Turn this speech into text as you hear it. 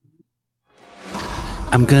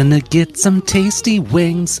I'm gonna get some tasty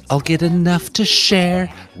wings. I'll get enough to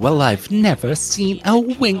share. Well, I've never seen a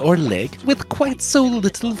wing or leg with quite so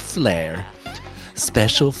little flair.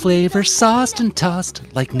 Special flavor sauced and tossed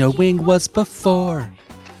like no wing was before.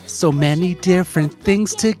 So many different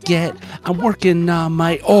things to get. I'm working on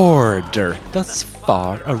my order. Thus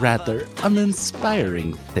far, a rather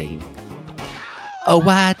uninspiring thing. Oh,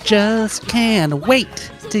 I just can't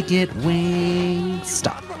wait to get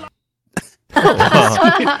Wingstop.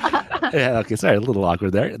 Yeah, okay, sorry, a little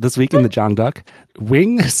awkward there. This week in the Jangduk,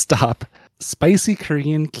 Wingstop Spicy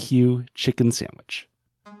Korean Q Chicken Sandwich.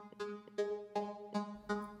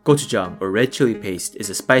 Gochujang, or red chili paste, is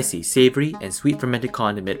a spicy, savory, and sweet fermented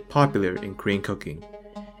condiment popular in Korean cooking.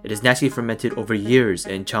 It is naturally fermented over years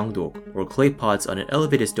in changdok, or clay pots on an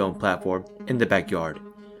elevated stone platform in the backyard.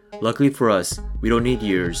 Luckily for us, we don't need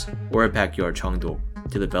years or a backyard changdok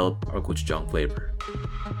to develop our gochujang flavor.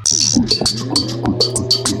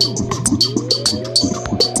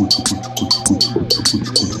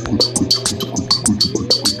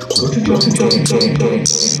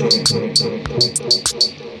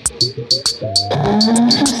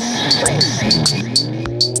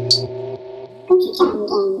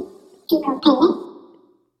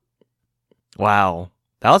 Wow,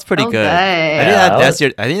 that was pretty good. Okay. I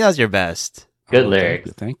think that's your best. Good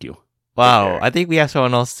lyrics. Thank you. Wow, Sure. I think we have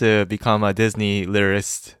someone else to become a Disney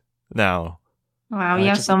lyricist now. Wow, I we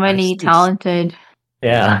have just- so I many just- talented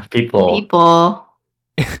Yeah, people. people.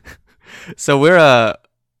 So we're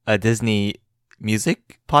a Disney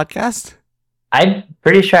music podcast. I'm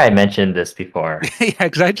pretty sure I mentioned this before. Yeah,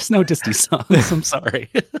 because I just know Disney songs. I'm sorry.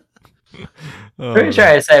 Pretty sure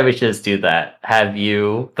I said we should just do that. Have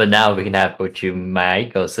you, but now we can have Gochu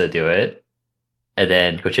Mike also do it. And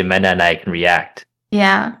then Gochu Mena and I can react.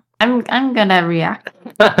 Yeah, I'm gonna react.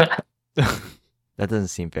 That doesn't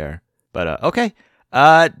seem fair. But okay.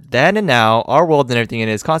 Then and now, our world and everything in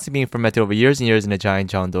it is constantly being fermented over years and years in a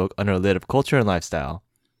giant jeongdok under a lid of culture and lifestyle.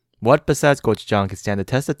 What besides gochujang can stand the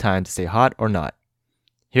test of time to stay hot or not?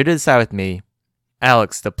 Here to decide with me,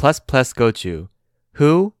 Alex, the plus gochu,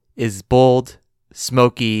 who is bold,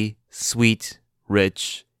 smoky, sweet,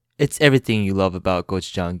 rich. It's everything you love about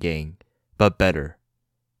gochujang gang, but better.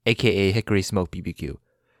 AKA Hickory Smoke BBQ.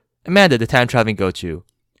 Amanda, the time-traveling gochu,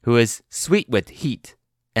 who is sweet with heat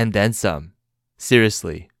and then some.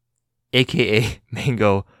 Seriously. AKA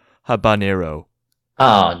Mango Habanero.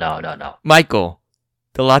 Oh, no. Michael,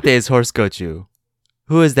 the latte is horse gochu,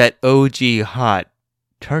 who is that OG hot,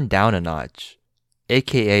 turned down a notch.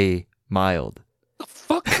 AKA mild. The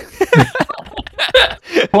fuck?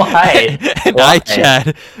 Why? And Why? I,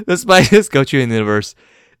 Chad, the spiciest gochu in the universe,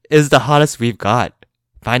 is the hottest we've got.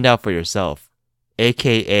 Find out for yourself.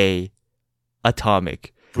 AKA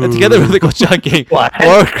Atomic. And together with the gochujang gang, What?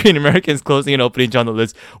 or Korean Americans closing and opening on the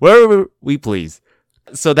list wherever we please.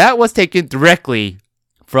 So that was taken directly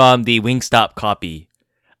from the Wingstop copy.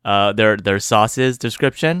 Their sauces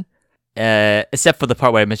description. Except for the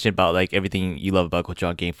part where I mentioned about like everything you love about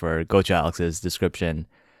gochujang gang for Gochu Alex's description.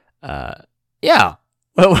 Yeah.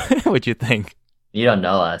 What would you think? You don't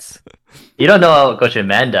know us. You don't know Gochu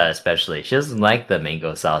Amanda, especially. She doesn't like the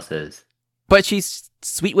mango sauces. But she's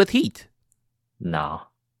sweet with heat. No.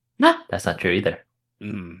 That's not true either.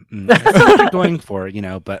 That's what you're going for,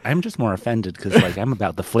 but I'm just more offended because like I'm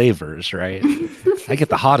about the flavors, right? I get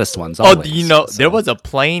the hottest ones. Oh, Always, you know, so- there was a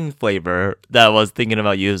plain flavor that I was thinking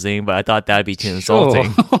about using, but I thought that'd be too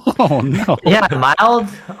insulting. Oh no. Yeah, mild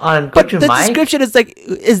on But Gochu the Mike. description is like,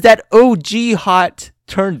 is that OG hot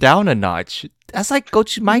turned down a notch? That's like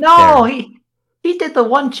Gochu Mike No, there. he did the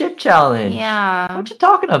one chip challenge. Yeah. What you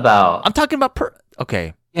talking about? I'm talking about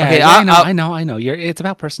okay. Yeah, Okay, yeah, I- I know. It's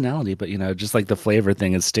about personality, but just like the flavor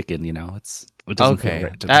thing is sticking. It doesn't feel Okay.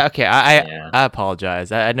 right to me. Okay. I Yeah.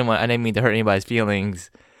 apologize. I didn't mean to hurt anybody's feelings.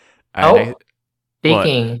 Oh,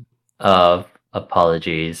 speaking of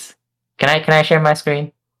apologies, can I share my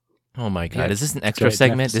screen? Oh my god, Yeah, is this an it's extra great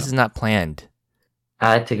segment? This episode. is not planned.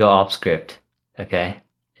 I had to go off script. Okay,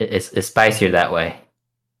 it's spicier that way.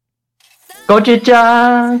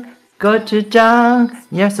 Gochujang, gochujang,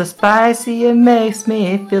 you're so spicy, it makes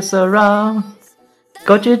me feel so wrong.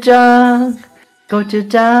 Gochujang,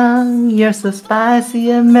 gochujang, you're so spicy,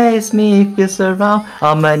 it makes me feel so wrong.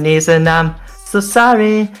 On my knees and I'm so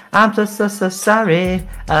sorry, I'm so sorry,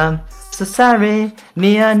 I'm so sorry,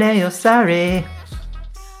 미안해요, sorry.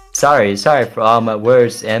 Sorry for all my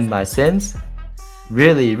words and my sins.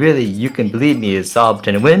 Really, you can believe me, it's all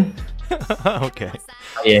genuine. Okay.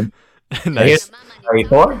 Yeah. Nice. Sorry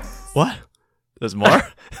for? What? There's more?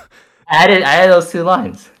 added those 2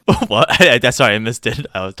 lines. What? Sorry, I missed it.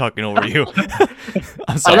 I was talking over you. I'm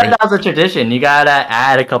I sorry. thought that was a tradition. You gotta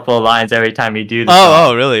add a couple of lines every time you do this.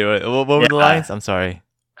 Oh, really? What were the Yeah. lines? I'm sorry.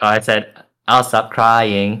 I said, I'll stop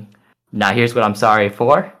crying. Now here's what I'm sorry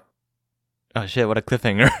for. Oh shit! What a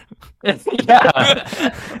cliffhanger.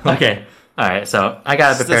 Yeah. Okay. All right. So I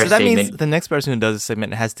gotta So prepare a that statement. means the next person who does a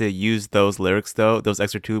segment has to use those lyrics, though, those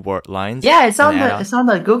extra 2 lines. Yeah, it's on and add the it's on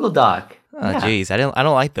the Google Doc. Oh, Yeah. jeez, I don't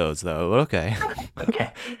like those though. But okay.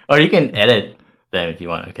 Okay. Or you can edit them if you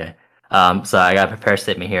want. Okay. So I got to prepare a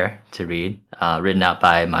statement here to read, written out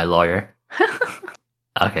by my lawyer.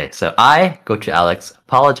 Okay, so I, Gochu Alex,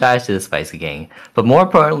 apologize to the Spicy Gang, but more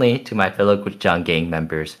importantly to my fellow Gochujang gang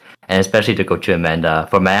members, and especially to Gochu Amanda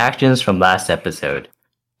for my actions from last episode.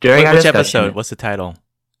 During our Which discussion, episode? What's the title?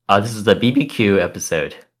 This is the BBQ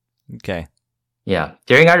episode. Okay. Yeah,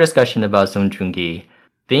 during our discussion about Song Joong-gi,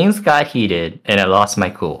 things got heated and I lost my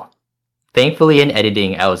cool. Thankfully, in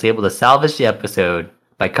editing, I was able to salvage the episode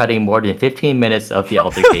by cutting more than 15 minutes of the Oh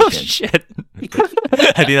altercation. shit!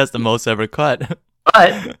 I think that's the most ever cut.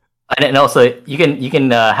 But and then also you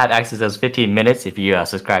can have access to those 15 minutes if you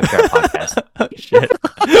subscribe to our podcast. Oh shit!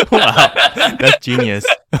 Wow, that's genius.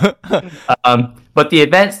 But the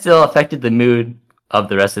event still affected the mood of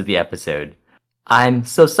the rest of the episode. I'm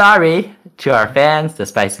so sorry to our fans, the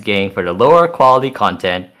Spicy Gang, for the lower quality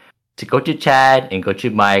content, to Gochu Chad and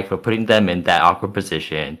Gochu Mike for putting them in that awkward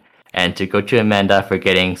position, and to Gochu Amanda for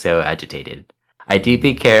getting so agitated. I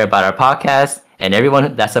deeply care about our podcast and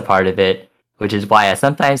everyone that's a part of it, which is why I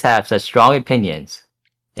sometimes have such strong opinions.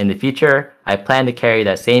 In the future, I plan to carry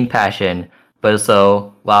that same passion, but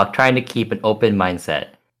also while trying to keep an open mindset.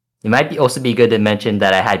 It might also be good to mention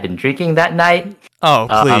that I had been drinking that night. Oh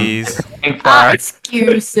please. Preparing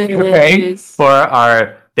Excuses. for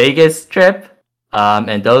our Vegas trip.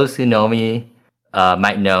 And those who know me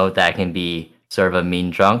might know that I can be sort of a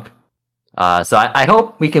mean drunk. So I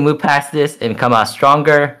hope we can move past this and come out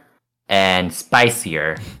stronger and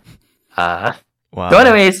spicier. Wow. So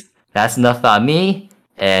anyways, that's enough about me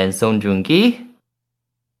and Song Joong-gi.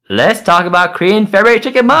 Let's talk about Korean February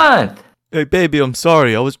Chicken Month. Hey baby, I'm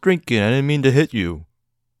sorry. I was drinking. I didn't mean to hit you.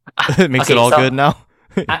 It makes Okay, it all so- good now.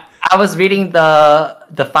 I was reading the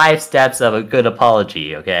 5 steps of a good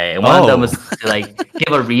apology, okay? And one of them Oh. was to like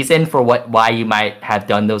give a reason for why you might have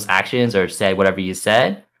done those actions or said whatever you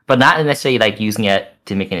said, but not necessarily like using it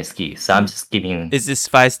to make an excuse. So I'm just giving Is this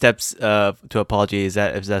 5 steps to apology? Is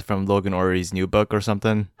that from Logan Ori's new book or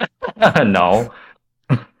something? no.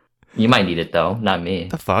 You might need it though, not me.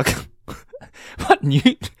 The fuck? What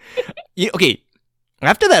you okay?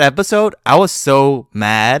 After that episode, I was so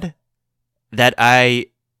mad that I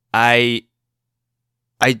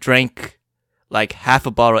drank like half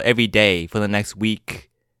a bottle every day for the next week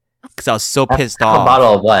because I was so pissed Half off a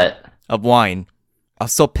bottle of what? of wine. I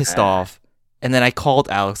was so pissed Ah. off, and then I called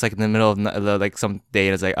Alex like in the middle of like some day,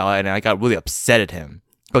 and I was like, oh, and I got really upset at him.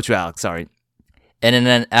 Go to Alex, sorry. And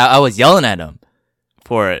then I was yelling at him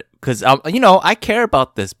for it because I care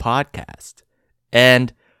about this podcast,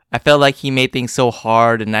 and I felt like he made things so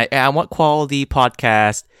hard, and I want quality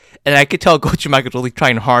podcast, and I could tell Gochu Mike was really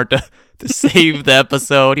trying hard to save the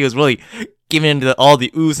episode. He was really giving into all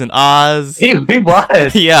the oohs and ahs. He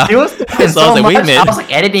was. Yeah. He was So talking I was so like, wait a much. minute. I was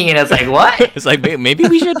like editing it. I was like, what? It's like maybe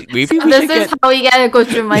we should This get is how we gotta go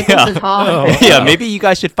through Michael Yeah. to talk. Oh. yeah, maybe you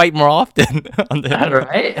guys should fight more often on the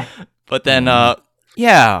Right? But then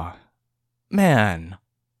yeah. Man.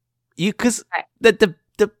 Cuz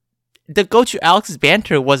the Gochu Alex's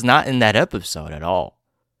banter was not in that episode at all.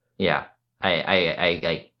 Yeah.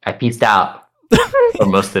 I pieced out for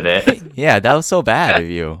most of it. Yeah, that was so bad of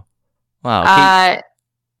you. Wow. Okay.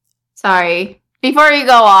 Sorry. Before you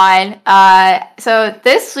go on, so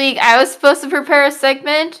this week I was supposed to prepare a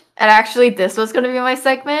segment, and actually this was going to be my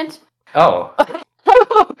segment. Oh.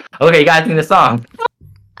 Okay, you gotta sing the song.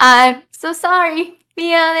 I'm so sorry.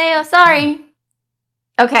 미안해요. Sorry.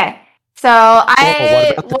 Okay. So What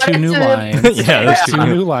I about the 2 wanted new to- lines? Yeah, There's those 2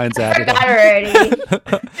 new lines I added. forgot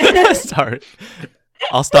already. Sorry.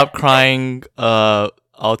 I'll stop crying.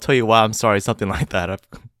 I'll tell you why I'm sorry, something like that.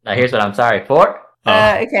 Now here's what I'm sorry for.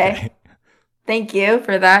 Okay. Thank you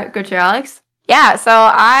for that, Good Alex. Yeah, so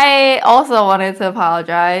I also wanted to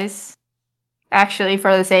apologize, actually,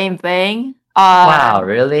 for the same thing. Wow,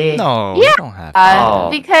 really? No, Yeah. you don't have to. Oh.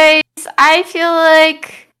 Because I feel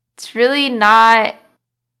like it's really not.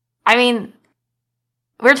 I mean,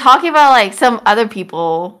 we're talking about like some other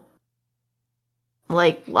people,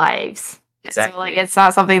 like lives. Exactly. So like, it's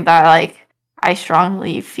not something that like I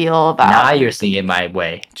strongly feel about. Now you're singing my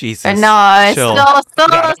way. Jesus. No, it's chill. still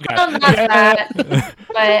Yeah, not that.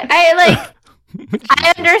 But I like,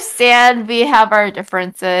 I understand we have our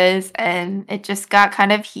differences and it just got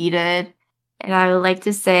kind of heated. And I would like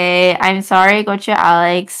to say I'm sorry, Gochu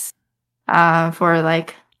Alex, for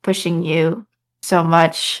like pushing you so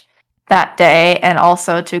much that day, and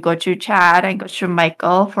also to Gochu Chad and Gochu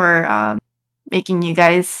Michael for making you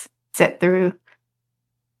guys sit through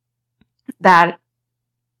that.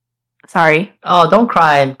 Sorry. Oh, don't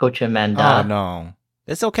cry, Coach Amanda. Oh no,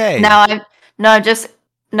 it's okay. Now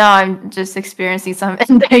I'm just experiencing some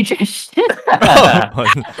indigestion.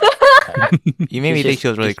 You made me She's think just- she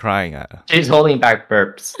was really crying. She's holding back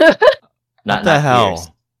burps. What the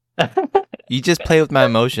hell? You just play with my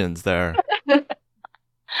emotions there.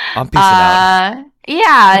 I'm peacing out.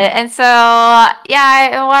 Yeah, and so yeah,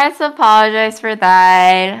 I wanted to apologize for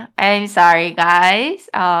that. I'm sorry, guys.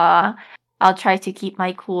 I'll try to keep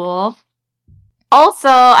my cool. Also,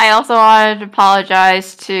 I also wanted to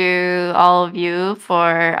apologize to all of you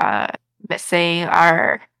for missing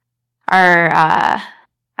our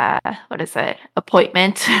what is it,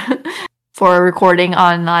 appointment for recording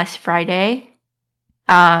on last Friday.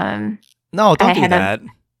 No, don't I do had that.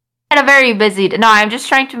 Had a very busy day. No, I'm just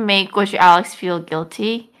trying to make Gochu Alex feel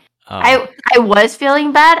guilty. Oh. I was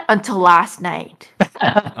feeling bad until last night.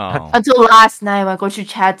 Oh. Until last night when Gochu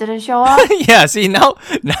Chad didn't show up. Yeah, see now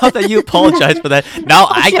that you apologize for that, now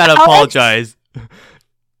I gotta Alex? apologize.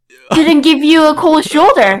 Didn't give you a cold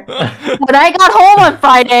shoulder. When I got home on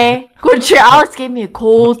Friday, Gochu Alex gave me a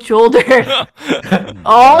cold shoulder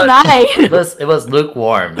all night. It was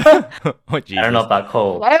lukewarm. Oh, Jesus. I don't know about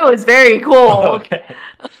cold. It was very cold. Okay.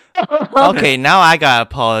 Okay, now I gotta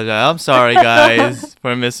apologize. I'm sorry, guys,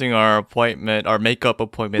 for missing our appointment, our makeup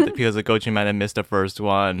appointment, because the Gochu Man missed the first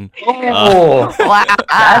one. Oh, Wow.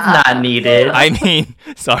 that's not needed. I mean,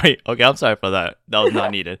 sorry. Okay, I'm sorry for that. That was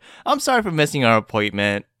not needed. I'm sorry for missing our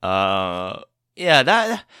appointment. Yeah,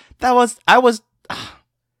 that was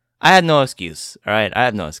I had no excuse. All right, I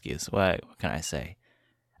have no excuse. What can I say?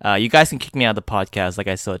 You guys can kick me out of the podcast, like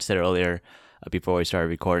I said earlier, before we started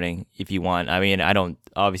recording, if you want. I mean, I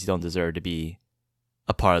obviously don't deserve to be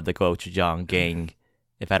a part of the Gochujang gang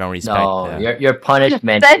if I don't respect No, them. your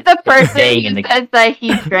punishment. That's the is person staying who in the. says that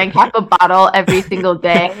he drank half a bottle every single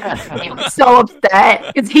day. I'm so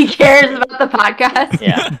upset because he cares about the podcast.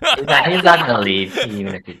 Yeah, he's not gonna leave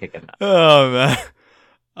even if you kick him out.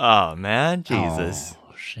 Oh man, Jesus.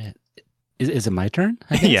 Oh, shit. Is it my turn?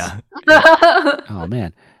 I guess? Yeah. Oh,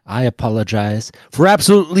 man. I apologize for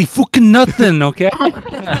absolutely fucking nothing, okay?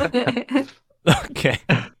 Okay.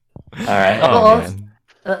 All right. Oh, well, man.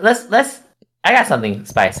 let's. I got something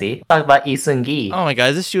spicy. Talk about Lee Seung-gi. Oh my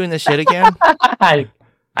god, is this shooting the shit again?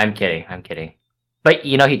 I'm kidding. But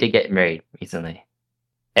you know he did get married recently,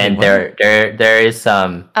 and Wait, there is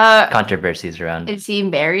some controversies around. Is he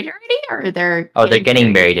married already, or they're? Oh, they're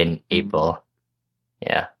getting married in April.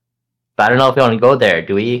 Yeah, but I don't know if you want to go there.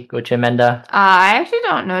 Do we go to Amanda? I actually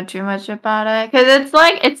don't know too much about it because it's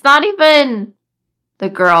like it's not even the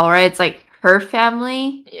girl, right? It's like her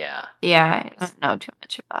family. Yeah. Yeah, I don't know too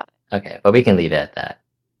much about it. Okay, but we can leave it at that.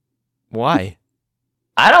 Why?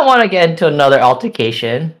 I don't want to get into another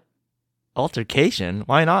altercation. Altercation?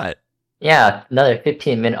 Why not? Yeah, another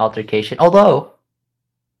 15-minute altercation. Although,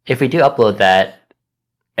 if we do upload that,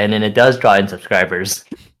 and then it does draw in subscribers,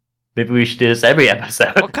 maybe we should do this every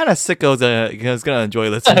episode. What kind of sickos is gonna enjoy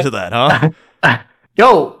listening to that, huh?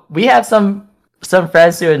 Yo, we have some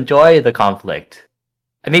friends who enjoy the conflict.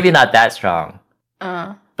 Maybe not that strong,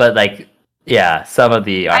 but like, yeah, some of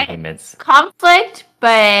the arguments. Conflict,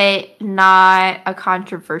 but not a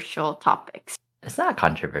controversial topic. It's not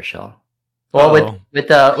controversial. Well, Uh-oh. with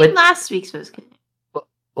Last week's was good.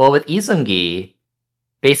 with Lee Seung-gi,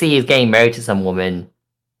 basically he's getting married to some woman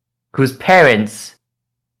whose parents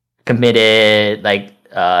committed like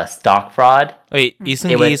stock fraud. Wait, Mm. Lee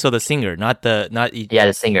Seung-gi, so the singer, not the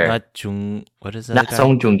singer. not Jung. What is that? Not guy?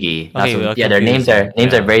 Song Joong-gi. Not Okay, Song- well, yeah, their names confusing.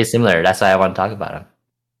 are Yeah. very similar. That's why I want to talk about them.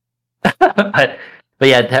 but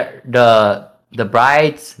yeah, the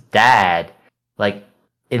bride's dad like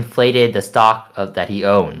inflated the stock of that he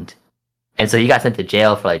owned, and so he got sent to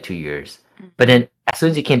jail for like 2 years. But then as soon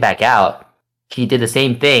as he came back out, he did the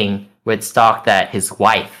same thing with stock that his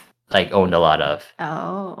wife like owned a lot of.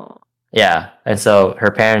 Oh. Yeah, and so her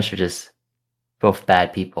parents were just both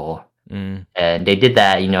bad people, Mm. and they did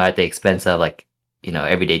that, at the expense of like,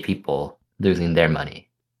 everyday people losing their money.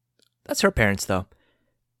 That's her parents, though.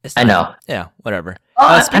 It's I not- know. Yeah, whatever. Oh,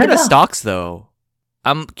 I Speaking don't of know. stocks, though,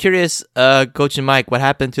 I'm curious, Coach and Mike, what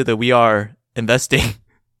happened to the We Are investing?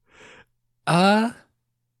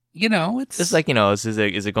 It's Just like,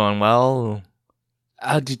 is it going well?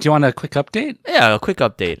 do you want a quick update? Yeah, a quick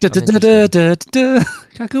update. I'm interested.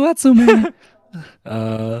 Kakuatsume.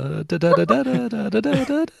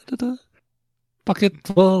 Da-da-da-da-da-da-da-da-da-da. Pocket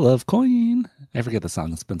full of coin. I forget the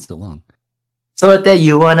song. It's been so long. So that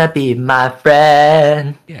you wanna be my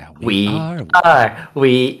friend. Yeah, We are.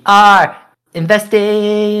 are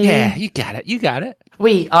investing. Yeah, you got it. You got it.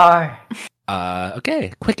 We are.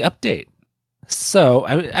 Okay, quick update. So,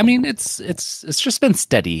 I mean, it's just been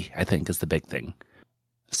steady, I think, is the big thing.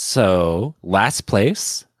 So, last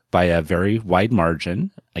place by a very wide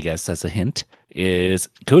margin, I guess as a hint, is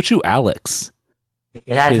Gochu Alex. It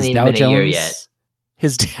hasn't even been a year yet.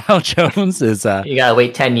 His Dow Jones is You gotta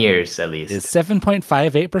wait 10 years at least.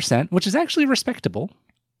 7.58%, which is actually respectable.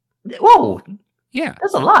 Whoa, Yeah.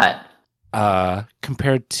 that's a lot.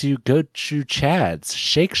 Compared to Gochu Chad's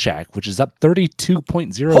Shake Shack, which is up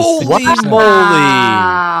 32.06%. Holy moly!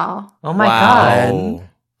 Wow. Oh my god. Wow.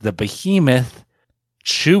 The behemoth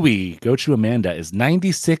Chewy Gochu Amanda is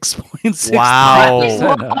 96.6%. Wow.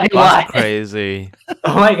 What? That's crazy.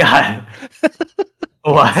 Oh my god.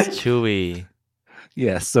 What? Chewy.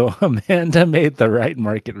 Yeah, so Amanda made the right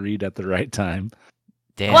market read at the right time.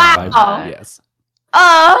 Damn. Wow. Yes. But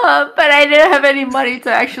I didn't have any money to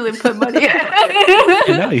actually put money in.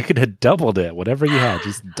 You know, you could have doubled it. Whatever you had,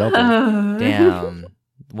 just double it. Damn.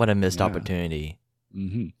 What a missed Yeah. opportunity.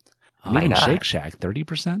 Mm-hmm. Oh my Even god. Shake Shack,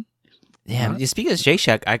 30%? Damn. Huh? Speaking of Shake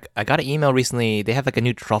Shack, I got an email recently. They have like a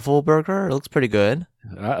new truffle burger. It looks pretty good.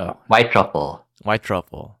 Uh-oh. White truffle. White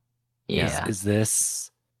truffle. Yeah. Is this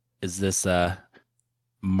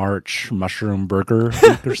March mushroom burger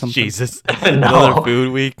week or something? Jesus. No. Another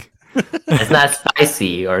food week. It's not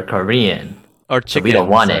spicy or Korean. Or So chicken. we don't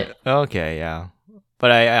want so- it. Okay, yeah.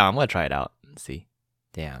 But I'm gonna try it out and see.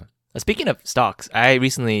 Damn. Speaking of stocks, I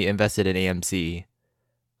recently invested in AMC.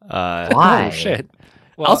 Why? Oh, shit.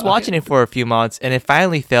 I was watching it for a few months and it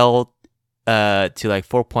finally fell to like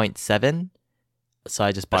 4.7. So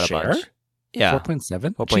I just bought a share? bunch. Yeah.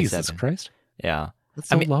 4.7? 4.7. Jesus Christ. Yeah. That's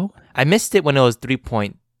so I mean- low. I missed it when it was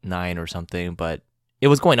 3.9 or something, but it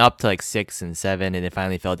was going up to like 6 and 7 and it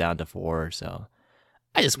finally fell down to 4, so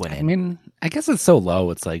I just went I in. mean, I guess it's so low.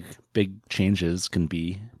 It's like big changes can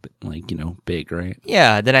be like, big, right?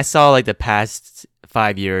 Yeah, then I saw like the past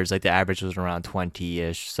 5 years, like the average was around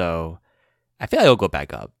 20-ish, so I feel like it'll go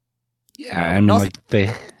back up. Yeah, I mean, also- like they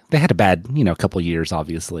had a bad, couple years,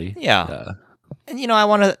 obviously. Yeah. And I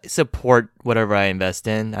want to support whatever I invest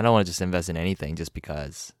in. I don't want to just invest in anything just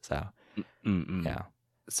because. So, yeah.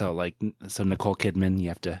 So Nicole Kidman, you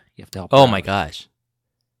have to help. Oh her my out. gosh.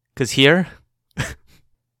 Cuz here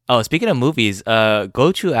Oh, speaking of movies,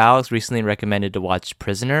 Gochu Alex recently recommended to watch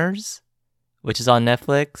Prisoners, which is on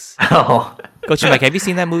Netflix. Oh. Gochu Mike, have you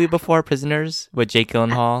seen that movie before, Prisoners, with Jake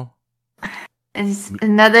Gyllenhaal? It's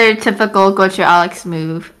another typical Gochu Alex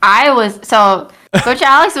move. Gochu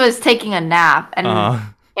Alex was taking a nap, and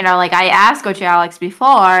I asked Gochu Alex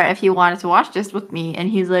before if he wanted to watch this with me, and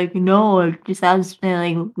he's like, "No, it just sounds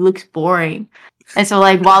looks boring." And so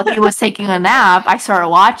while he was taking a nap, I started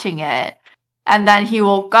watching it, and then he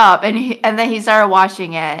woke up, and then he started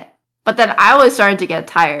watching it. But then I was starting to get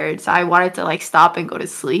tired, so I wanted to stop and go to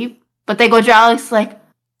sleep. But then Gochu Alex is like,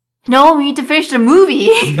 "No, we need to finish the movie."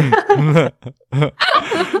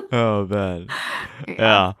 Oh man.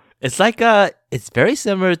 Yeah. It's it's very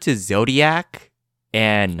similar to Zodiac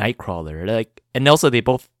and Nightcrawler. And also they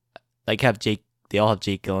both they all have Jake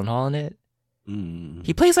Gyllenhaal in it.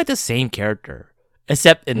 He plays the same character.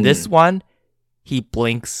 Except in this one, he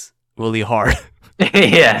blinks really hard.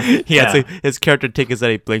 Yeah. His character tick is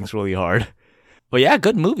that he blinks really hard. But yeah,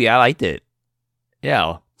 good movie. I liked it.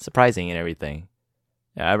 Yeah, surprising and everything.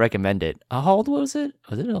 Yeah, I recommend it. How old was it?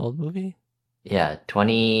 Was it an old movie? Yeah,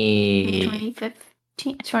 20.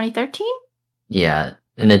 2013? Yeah,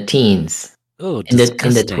 in the teens. Oh, In the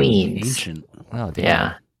disgusting. tweens. Ancient. Oh, damn.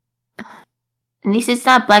 Yeah. At least it's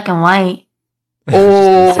not black and white.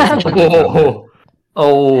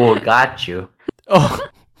 Oh, got you. Oh,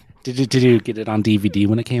 Did you get it on DVD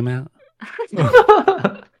when it came out?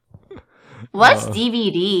 What's Oh.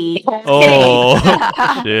 DVD?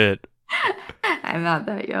 oh, shit. I'm not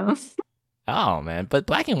that young. Oh man, but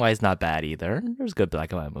black and white is not bad either. There's good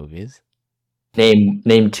black and white movies.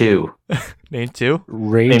 Name two. Name two.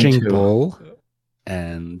 Raging two. Bull,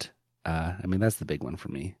 and that's the big one for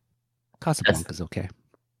me. Casablanca's okay.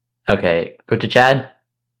 Okay, go to Chad.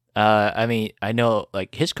 I know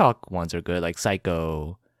Hitchcock ones are good, like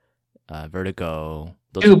Psycho, Vertigo.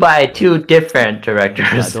 Those Two are, by two different yeah,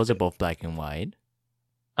 directors. those are both black and white.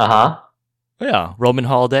 Uh Yeah, Roman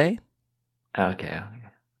Holiday. huh. Okay.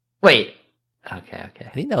 Wait. Okay. I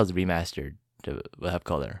think that was remastered to have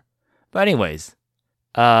color. But anyways,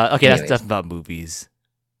 okay, that's Anyways. stuff about movies.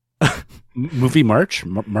 Movie March?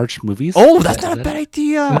 March movies? Oh, Is that's that not a it? bad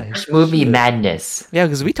idea. March movie madness. Yeah,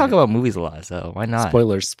 because we talk about movies a lot, so why not?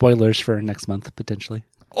 Spoilers for next month, potentially.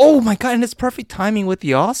 Oh my god, and it's perfect timing with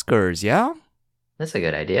the Oscars, yeah? That's a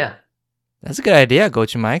good idea. That's a good idea,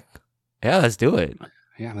 Gochu Mike. Yeah, let's do it.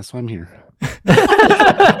 Yeah, that's why I'm here.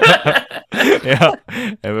 Yeah.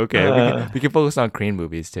 Okay, we can focus on Korean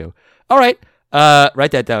movies too. All right.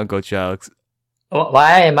 Write that down, Gochu Alex.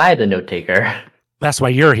 Why am I the note taker? That's why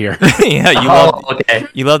you're here. Yeah, Okay.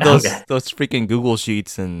 you love those Okay. those freaking Google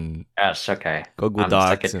Sheets and Yes, okay. Google I'm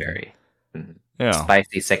Docs. secretary. Yeah.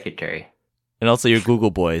 Spicy secretary. And also your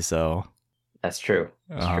Google boy, so That's true.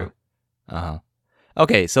 That's Uh-huh. true. uh-huh.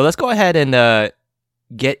 Okay, so let's go ahead and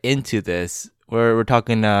get into this. We're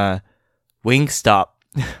talking Wingstop.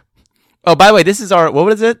 Oh, by the way, this is our what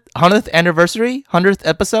was it? 100th anniversary? 100th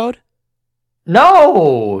episode?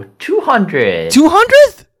 No! 200!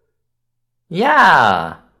 200th?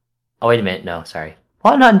 Yeah! Oh, wait a minute. No, sorry.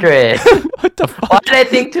 100! What the fuck? Why did I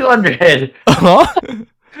think 200? Huh?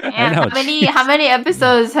 And know, how many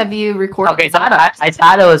episodes have you recorded? Okay, so I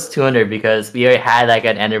thought it was 200 because we had like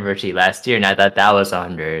an anniversary last year and I thought that was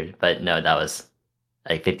 100. But no, that was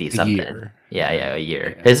like 50 A something. year. Yeah, a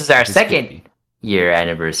year. Yeah, This is our it's second 50. year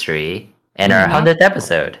anniversary and our Mhm. 100th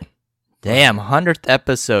episode. Damn, 100th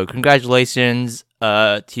episode. Congratulations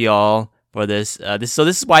to y'all for this. This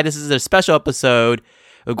is why this is a special episode.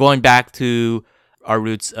 We're going back to our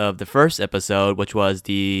roots of the first episode, which was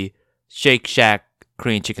the Shake Shack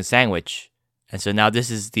Korean chicken sandwich. And so now this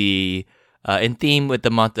is the in theme with the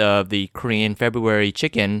month of the Korean February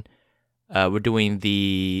chicken. We're doing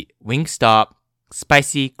the Wingstop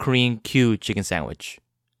spicy Korean Q chicken sandwich.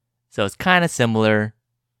 So it's kind of similar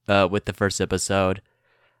with the first episode.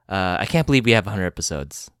 I can't believe we have 100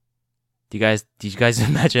 episodes. Did you guys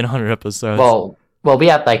imagine 100 episodes? Well, we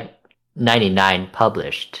have like 99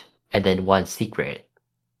 published and then one secret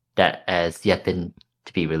that has yet been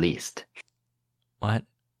to be released. what?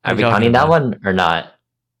 Are What we you talking counting that about? one or not?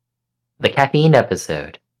 The caffeine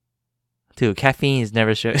episode. Dude, caffeine has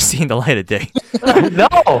never seen the light of day. No,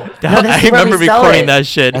 I remember recording that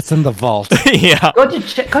shit. That's in the vault. Yeah. Go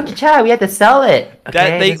to chat. We had to sell it.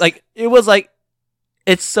 That they like it was like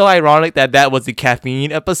it's so ironic that was the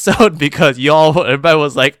caffeine episode because everybody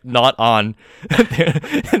was like not on.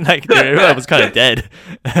 Everybody was kind of dead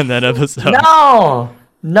in that episode.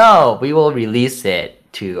 No. We will release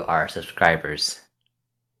it to our subscribers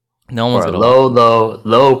No one's for a gonna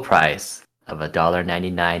low price of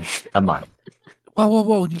 $1.99 a month.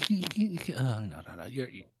 Whoa. No.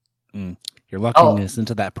 You're locking Oh. us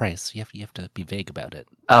into that price. You have to be vague about it.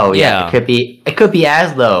 Oh yeah, Yeah. it could be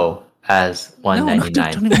as low as No, $1.99.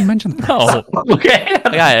 don't even mention the price. No. Okay. I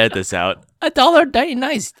gotta edit this out.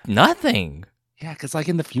 $1.99 is nothing. Yeah, because like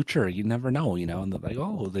in the future, you never know, and they're like,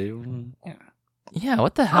 yeah. Yeah,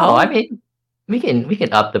 what the hell? Oh, I mean, we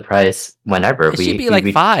can up the price whenever it should be like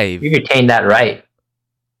we, $5. we retain that right.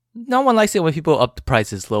 No one likes it when people up the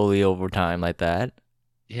prices slowly over time like that.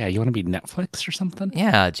 Yeah, you want to be Netflix or something?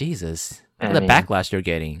 Yeah, Jesus. Look I at the mean- backlash you're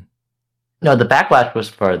getting. No, the backlash was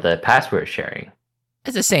for the password sharing.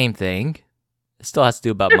 It's the same thing. It still has to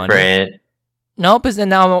do about money. Different. No, because then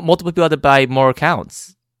now multiple people have to buy more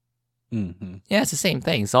accounts. Mm-hmm. Yeah, it's the same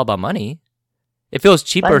thing. It's all about money. If it was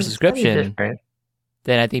cheaper Slightly subscription, different.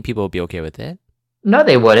 then I think people would be okay with it. No,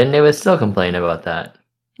 they wouldn't. They would still complain about that.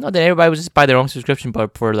 No, then everybody would just buy their own subscription,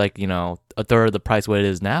 but for like, a third of the price what it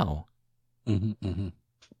is now. Mm-hmm.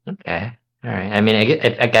 Okay. All right. I mean,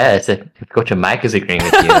 I guess if Coach Mike is agreeing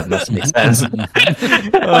with you, it must make sense.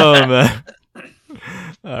 Oh, man.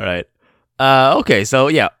 All right. Okay, so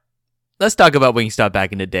yeah. Let's talk about Wingstop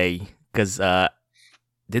back in the day. Because,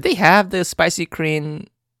 did they have the spicy Korean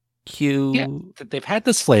Q? Yeah, they've had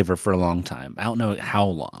this flavor for a long time. I don't know how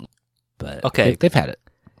long, but Okay. they've had it.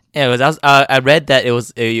 Yeah, because I read that it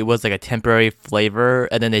was like a temporary flavor,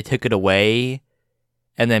 and then they took it away,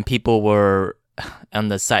 and then people were on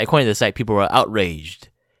the site. According to the site, people were outraged,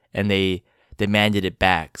 and they demanded it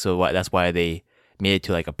back. So that's why they made it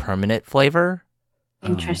to like a permanent flavor.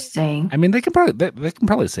 Interesting. I mean, they can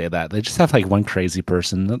probably say that. They just have like one crazy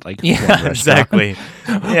person that like Yeah, one restaurant. exactly.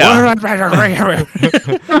 Yeah,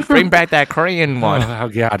 bring back that Korean one. Oh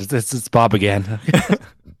god, it's Bob again.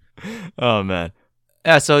 Oh man.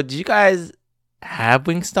 Yeah. So did you guys have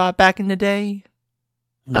Wingstop back in the day?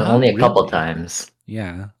 Only a couple really. times.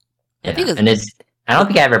 Yeah. Yeah. think it's- and I don't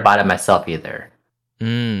think I ever bought it myself either.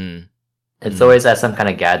 Mm. It's Mm. always at some kind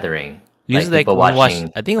of gathering. Usually, like people when we watching,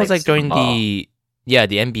 watched, I think it was like during football. the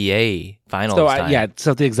NBA finals. So time.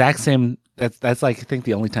 so the exact same. That's like I think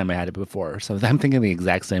the only time I had it before. So I'm thinking the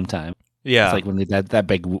exact same time. yeah. It's like when they did that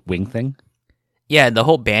big wing thing. Yeah, the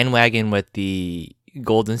whole bandwagon with the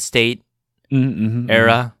Golden State Mm-hmm.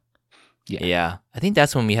 era. Yeah. Yeah. I think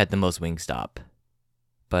that's when we had the most Wingstop.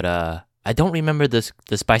 But I don't remember the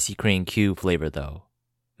spicy Korean Q flavor though.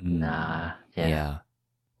 Nah. Yeah.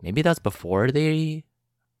 Maybe that's before they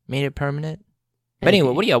made it permanent. But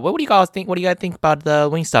anyway, what do you guys think? What do you guys think about the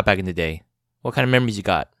Wingstop back in the day? What kind of memories you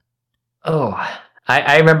got? Oh,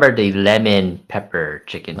 I remember the lemon pepper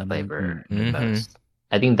chicken Lemon, flavor the mhm. most.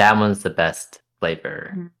 I think that one's the best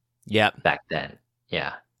flavor Yep. back then.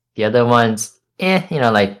 Yeah. The other ones,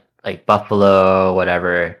 like buffalo,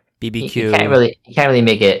 whatever. BBQ. You can't really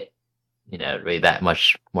make it, really that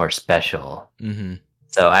much more special. Mm-hmm.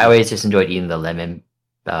 So I always just enjoyed eating the lemon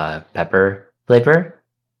pepper flavor.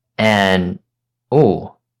 And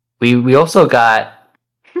we also got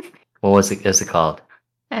what was it called?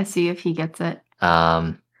 Let's see if he gets it.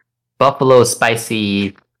 Buffalo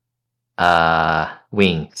spicy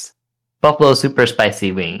wings. Buffalo super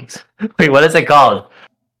spicy wings. Wait, what is it called?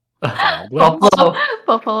 Buffalo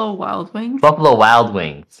Buffalo Wild Wings. Buffalo Wild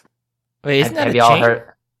Wings. Wait, isn't that Have a y'all chain? heard?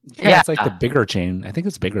 Yeah, it's like the bigger chain. I think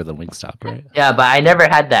it's bigger than Wingstop, right? Yeah, but I never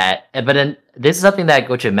had that. But then this is something that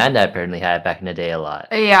Coach Amanda apparently had back in the day a lot.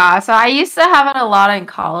 Yeah, so I used to have it a lot in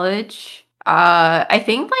college. I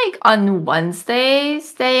think like on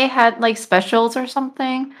Wednesdays they had like specials or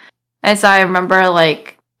something. And so I remember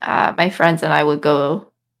like my friends and I would go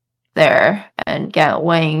there and get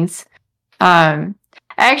wings. I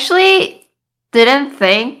actually didn't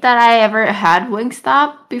think that I ever had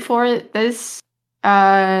Wingstop before this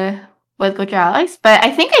with Coach Alex, but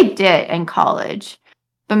I think I did in college.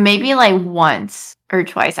 But maybe like once or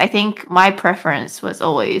twice. I think my preference was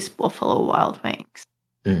always Buffalo Wild Wings.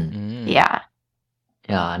 Mm. Yeah.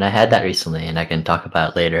 Yeah, and I had that recently, and I can talk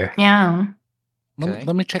about it later. Yeah. Okay.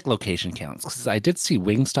 Let me check location counts because I did see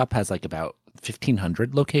Wingstop has like about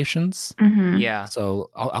 1,500 locations. Mm-hmm. Yeah.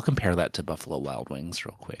 So I'll compare that to Buffalo Wild Wings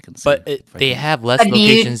real quick and see. But if I they can- have less But do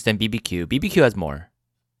you- locations than BBQ. BBQ has more.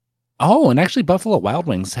 Oh, and actually Buffalo Wild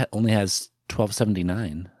Wings only has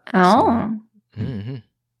 12.79. Oh. Mm-hmm.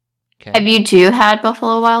 Have Okay. you two had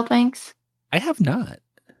Buffalo Wild Wings? I have not.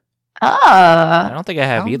 I Oh. don't think I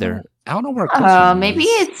have don't either. know- I don't know where. close one Maybe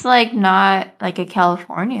is. it's like not like a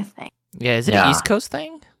California thing. Yeah, is it Yeah. an East Coast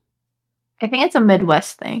thing? I think it's a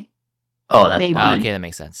Midwest thing. Oh, that's Maybe. Oh, fine. okay, that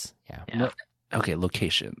makes sense. Yeah. Yeah. Okay,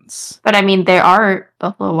 locations. But I mean, there are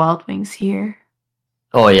Buffalo Wild Wings here.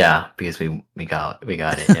 Oh yeah, because we got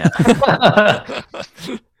it. Yeah.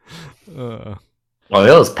 Well,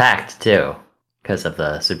 it was packed too because of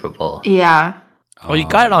the Super Bowl. Yeah. Oh, you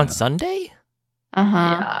got it on yeah. Sunday? Uh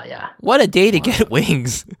huh. Yeah, yeah. What a day to get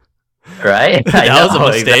wings. Right? I That was a know,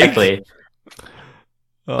 mistake. Exactly.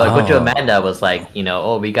 But Oh. Coach Amanda was like,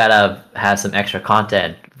 we gotta have some extra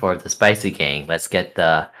content for the Spicy Gang. Let's get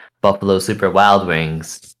the Buffalo Super Wild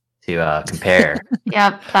Wings to compare.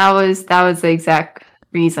 Yep. That was the exact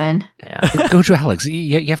reason. Yeah. Go to Alex.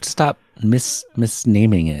 You have to stop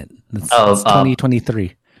misnaming it. It's, Oh, it's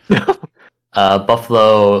 2023.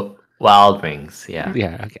 Buffalo Wild Wings. Yeah.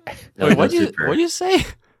 Yeah. Okay. No, Wait, no what'd super. you say?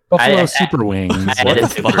 Buffalo I- Super Wings. I What added the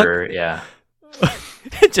fuck? super. Yeah.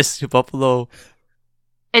 Just Buffalo.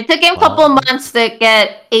 It took him a couple months to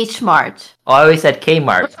get H Mart. Oh, I always said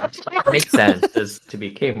Kmart. Makes sense just to be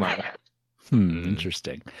Kmart.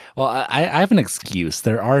 Interesting. Well, I have an excuse.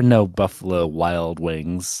 There are no Buffalo Wild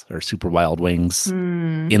Wings or Super Wild Wings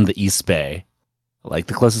Hmm. in the East Bay. Like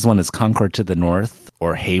the closest one is Concord to the north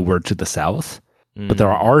or Hayward to the south. But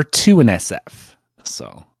there are two in SF.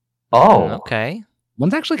 So Oh, Okay.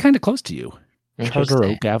 one's actually kind of close to you. Charter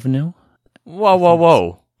interesting. Oak Avenue.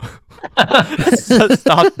 Whoa.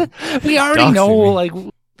 Stop. We already doxing know, me. like,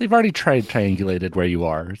 they've already triangulated where you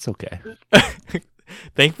are. It's okay.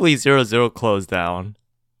 Thankfully, 00 closed down.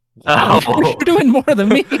 Oh. You're doing more than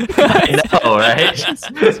me. I know, right?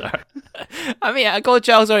 Sorry. I mean, Coach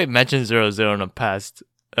Alex already mentioned 00 in a past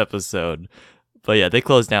episode. But yeah, they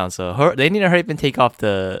closed down. So they need to hurry up and take off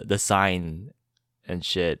the sign and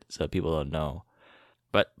shit so people don't know.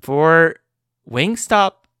 But for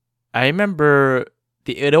Wingstop, I remember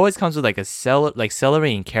it always comes with like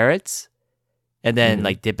celery and carrots, and then Mhm.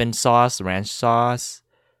 like dipping sauce, ranch sauce.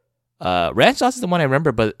 Ranch sauce is the one I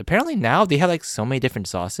remember, but apparently now they have like so many different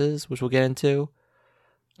sauces, which we'll get into.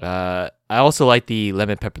 I also like the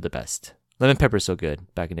lemon pepper the best. Lemon pepper is so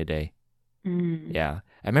good back in the day. Hmm. Yeah,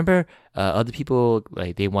 I remember other people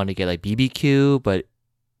like they wanted to get like BBQ, but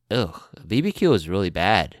BBQ was really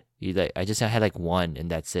bad. I just had like one and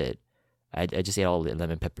that's it. I just ate all the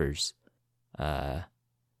lemon peppers.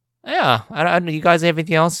 Yeah, I don't. You guys have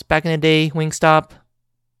anything else back in the day? Wingstop.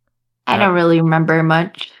 I don't really remember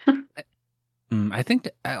much. I think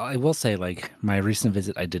I will say, like, my recent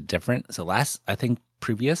visit, I did different. So I think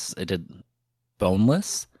previous, I did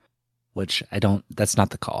boneless, which that's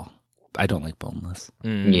not the call. I don't like boneless.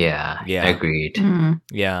 Yeah. Yeah. Agreed.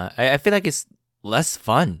 Yeah, I feel like it's less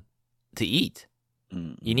fun to eat.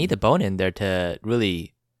 You need the bone in there to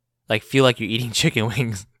really like feel like you're eating chicken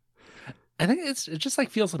wings. I think it just like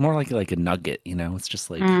feels more like a nugget, you know? It's just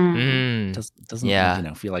like, doesn't Yeah. you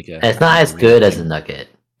know, feel like a. And it's not as good as a nugget.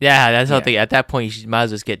 Yeah, that's the Yeah. thing. At that point, you might as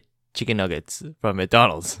well just get chicken nuggets from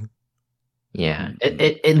McDonald's. Yeah.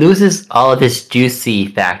 It loses all of its juicy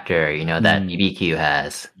factor, that Mm. BBQ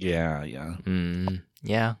has. Yeah.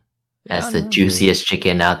 Yeah. That's Yeah, the no, juiciest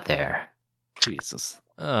chicken out there. Jesus.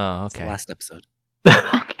 Oh, It's the okay. last episode.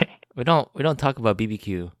 Okay. We don't talk about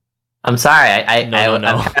BBQ. I'm sorry. No.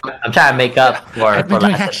 I'm trying to make up for I've been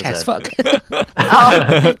doing last hashtags. episode. Fuck.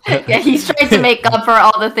 Oh, yeah, he's trying to make up for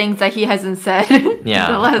all the things that he hasn't said Yeah.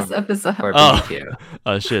 in the last episode. For Oh. BBQ.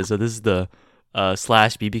 Oh shit! So this is the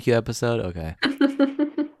slash BBQ episode. Okay.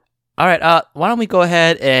 All right. Why don't we go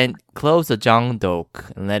ahead and close the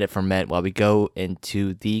Jangdok and let it ferment while we go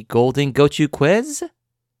into the Golden Gochu quiz?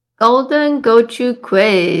 Golden Gochu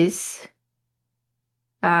quiz.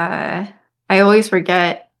 I always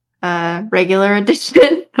forget regular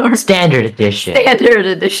edition or Standard edition. standard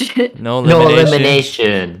edition. No No elimination.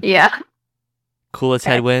 elimination. Yeah. Coolest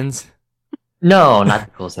head wins. No, not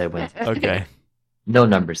the cool side wins. Okay. No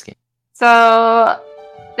numbers game. So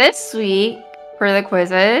this week for the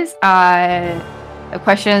quizzes, the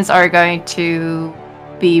questions are going to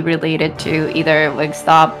be related to either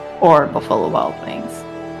Wingstop or Buffalo Wild Wings.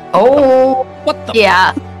 Oh, What the?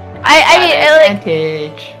 Yeah. I mean,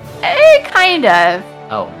 advantage. kind of.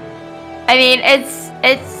 Oh, I mean, it's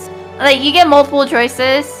like you get multiple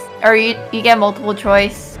choices, or you get multiple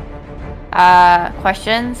choice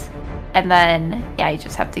questions, and then you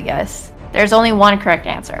just have to guess. There's only one correct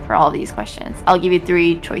answer for all these questions. I'll give you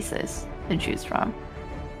 3 choices to choose from,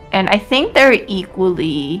 and I think they're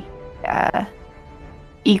equally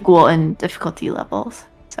equal in difficulty levels.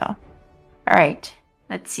 So, all right,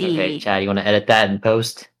 let's see. okay, Chad. You want to edit that in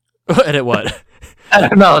post? Edit what? I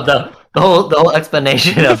don't know. The whole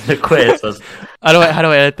explanation of the quiz was How do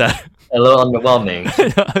I edit that? a little underwhelming.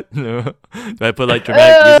 No. Do I put like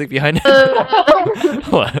dramatic music behind it?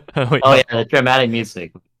 What? Wait, Oh yeah, the dramatic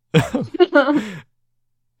music.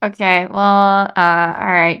 Okay, well,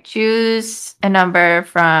 all right. Choose a number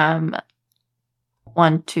from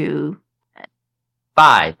 1 to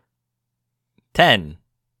 5. 10.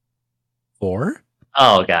 4?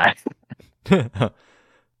 Oh god.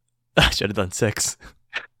 I should have done 6.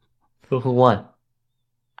 Who won?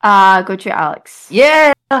 go to Alex.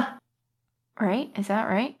 Yeah. Right? Is that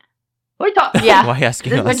right? What are you talking? Yeah. Why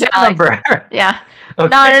asking This us? was- What's your number? Yeah.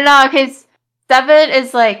 Okay. No, because 7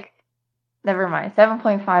 is like, never mind.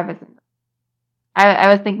 7.5 is. I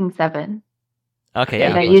was thinking 7. Okay, Yeah,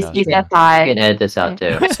 yeah. Yeah, I'll you go you Josh. said You 5. can edit this out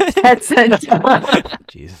too. That's it.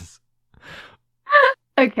 Jesus.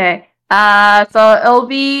 Okay. So it'll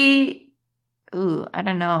be. Ooh, I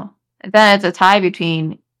don't know. Then it's a tie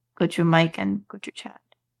between Gochu Mike and Gochu Chad.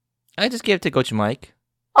 I just gave it to Coach Mike.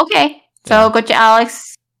 Okay. So Yeah. Gochu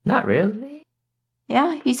Alex. Not really.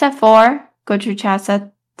 Yeah, he said 4. Gochu Chad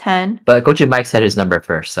said 10. But Coach Mike said his number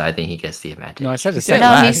first, so I think he gets the advantage. No, I said He it said said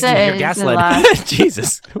No, last. he said You're it's the gaslighting. last.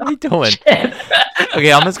 Jesus. What are you doing?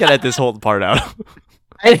 Okay, I'm just gonna edit this whole part out.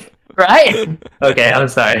 Right? Okay, I'm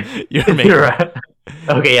sorry. You're making. You're right.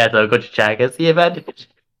 Okay, yeah, so Coach Chad gets the advantage.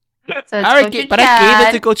 So it's I already Gochu but I gave it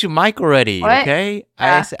Chad. to Coach Mike already. What? Okay,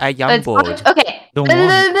 Yeah. I So it's yambled. Gochu- okay. Don't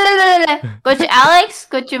Go to Alex,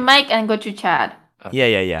 go to Mike, and go to Chad.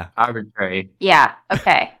 Yeah. Arbitrary. Yeah,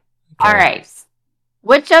 okay. All Okay. right.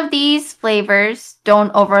 Which of these flavors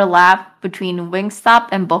don't overlap between Wingstop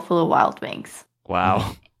and Buffalo Wild Wings?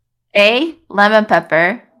 Wow. A. Lemon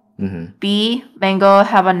pepper. Mm-hmm. B. Mango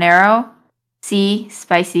habanero. C.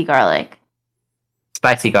 Spicy garlic.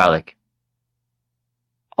 Spicy garlic.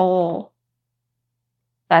 Oh,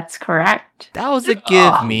 that's correct. That was a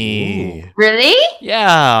give Oh, me. Really?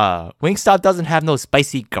 Yeah. Wingstop doesn't have no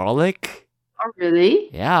spicy garlic. Oh, really?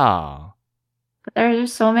 Yeah. But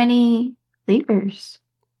there's so many flavors.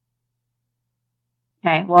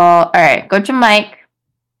 Okay, well, all right. Go to Mike.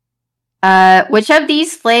 Which of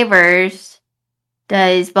these flavors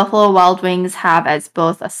does Buffalo Wild Wings have as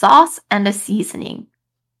both a sauce and a seasoning?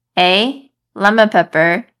 A. Lemon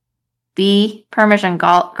pepper. B. Parmesan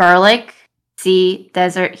garlic. C.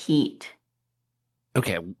 Desert heat.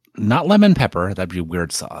 Okay, not lemon pepper. That'd be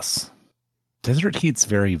weird sauce. Desert heat's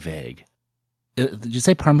very vague. Did you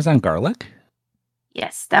say Parmesan garlic?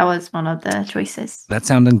 Yes, that was one of the choices. That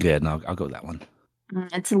sounded good. And I'll go with that one.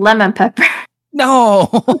 It's lemon pepper. No,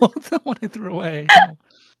 the one I threw away. No.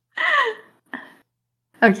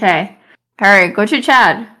 Okay. All right, go to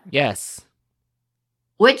Chad. Yes.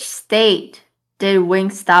 Which state did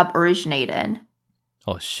Wingstop originate in?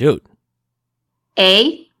 Oh shoot.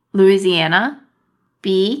 A. Louisiana.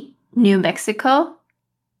 B. New Mexico.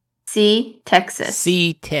 C. Texas.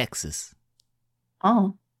 C, Texas.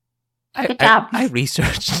 Oh. I, Good job. I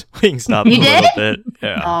researched Wingstop You a did? little bit.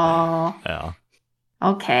 Yeah. Oh. Yeah.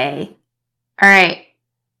 Okay. All right.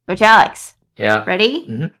 Go to Alex. Yeah. Ready?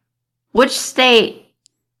 Mhm. Which state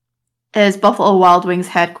is Buffalo Wild Wings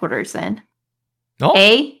headquarters in? No.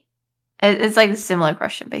 It's like a similar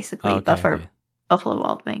question, basically, Okay, but for okay. Buffalo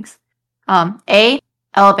Wild Wings. A.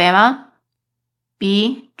 Alabama.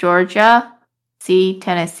 B. Georgia. C.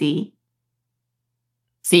 Tennessee.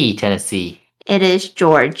 C, Tennessee. It is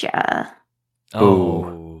Georgia.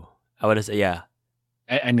 Oh. I would have said yeah.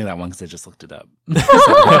 I knew that one because I just looked it up. No,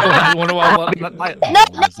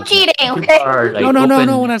 no cheating. Okay. Or, like, No.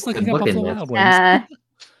 open- When I was looking at open Buffalo this. Wild Wings.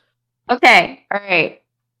 Okay. All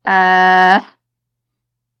right.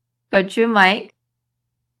 Go to Mike.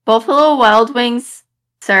 Buffalo Wild Wings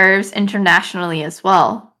serves internationally as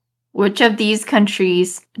well. Which of these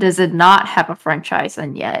countries does it not have a franchise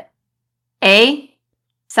in yet? A.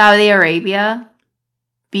 Saudi Arabia.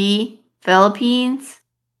 B. Philippines.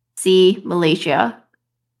 C. Malaysia.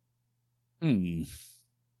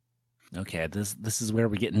 Okay, this is where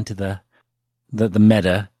we get into the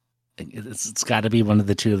meta. It's got to be one of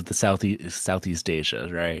the two of the Southeast Asia,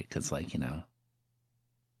 right? Because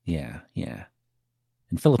yeah.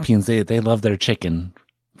 In Philippines, they love their chicken.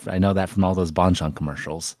 I know that from all those Bonchon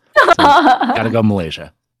commercials. So, gotta go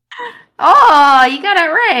Malaysia. Oh, you got it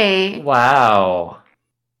right. Wow.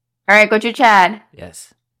 All right, go to Chad.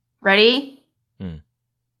 Yes. Ready? Hmm.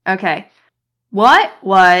 Okay. What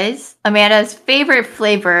was Amanda's favorite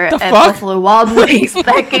flavor The at fuck? Buffalo Wild Wings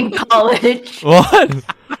back in college? What?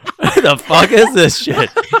 The fuck is this shit?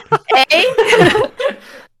 A.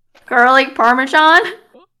 Garlic Parmesan.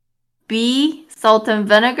 B. Salt and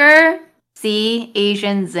vinegar. C.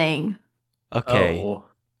 Asian zing. Okay. Oh.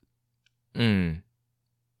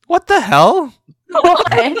 What the hell?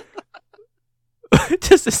 What?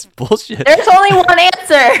 Just this bullshit. There's only one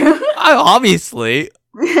answer. Obviously.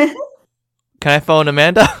 Can I phone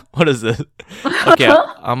Amanda? What is this? Okay,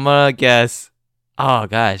 I'm gonna guess. Oh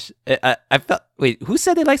gosh, I felt. Wait, who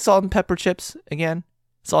said they like salt and pepper chips again?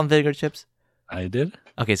 Salt and vinegar chips. I did.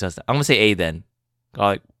 Okay, so I'm gonna say A then.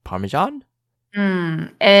 Garlic Parmesan.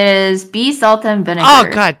 It is B. Salt and vinegar. Oh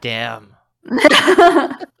god damn.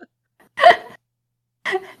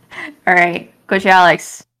 All right, Coach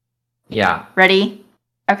Alex. Yeah. Ready?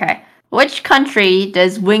 Okay. Which country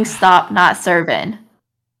does Wingstop not serve in?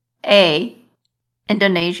 A.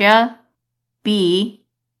 Indonesia. B.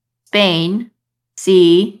 Spain.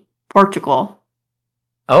 C. Portugal.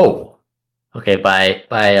 Oh. Okay, by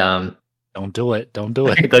Don't do it. Don't do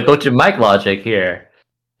it. go to Mike logic here.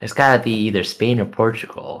 It's gotta be either Spain or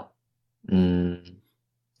Portugal. Spain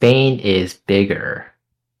is bigger,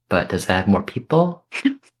 but does that have more people?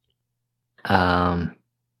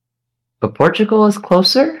 But Portugal is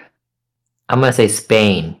closer? I'm gonna say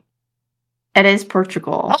Spain. It is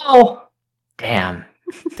Portugal. Oh! Damn.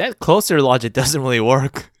 That closer logic doesn't really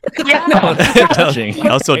work. Yeah. Touching.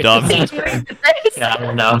 I was so dumb. Yeah, I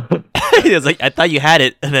don't know. It's like I thought you had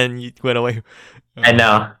it, and then you went away. I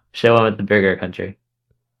know. Show him with the bigger country.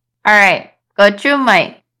 All right. Go to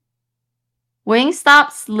Mike.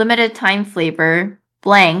 Wingstop's limited time flavor,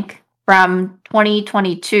 blank, from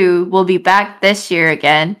 2022 will be back this year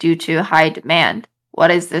again due to high demand.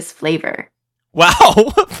 What is this flavor? Wow,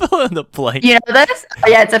 fill in the blank. You know this? Oh,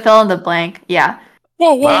 yeah, it's a fill in the blank. Yeah.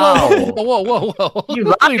 Whoa, Wow. whoa.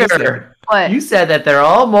 You Wait a second. liar! What? You said that they're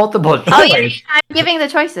all multiple choice. Oh, yeah, I'm giving the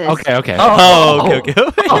choices. Okay. Oh, okay.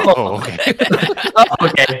 Oh, okay.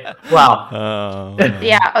 okay. Wow. Oh.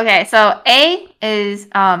 Yeah, okay. So A is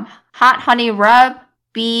hot honey rub,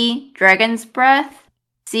 B dragon's breath,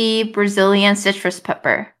 C Brazilian citrus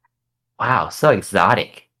pepper. Wow, so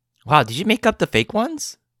exotic. Wow, did you make up the fake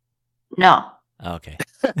ones? No. Oh, okay.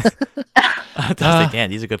 I was like, damn,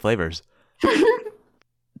 these are good flavors.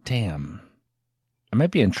 Damn. I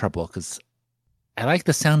might be in trouble because I like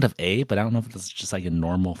the sound of A, but I don't know if it's just like a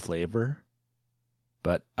normal flavor.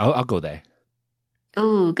 But I'll go there.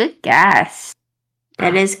 Ooh, good guess.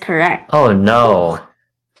 That is correct. Oh no.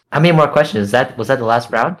 How many more questions? Was that the last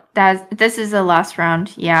round? This is the last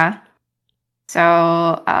round, yeah.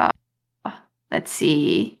 So let's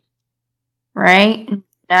see. Right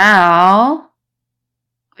now,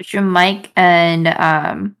 Coach Mike and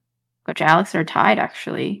Coach Alex are tied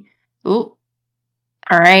actually. Ooh.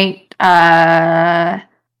 All right.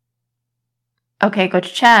 Okay,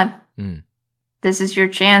 Coach Chan. Mm. This is your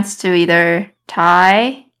chance to either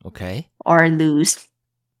tie Okay. or lose.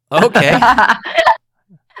 Okay. All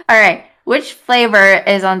right. Which flavor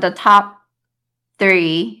is on the top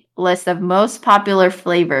 3 list of most popular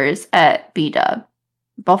flavors at B-Dub?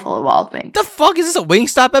 Buffalo Wild Wings. The fuck is this, a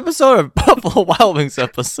Wingstop episode or Buffalo Wild Wings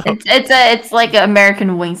episode? It's like an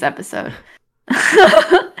American Wings episode.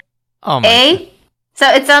 Oh my. A. So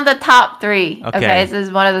it's on the top 3. Okay. Okay. This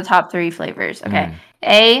is one of the top 3 flavors. Okay. Mm.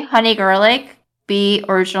 A. Honey garlic. B.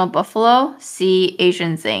 Original buffalo. C.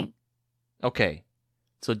 Asian zing. Okay.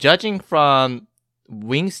 So judging from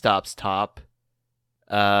Wingstop's top,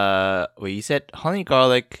 wait, you said honey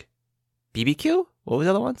garlic, BBQ? What was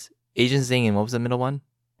the other ones? Asian zing, and what was the middle one?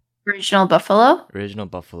 Original buffalo. Original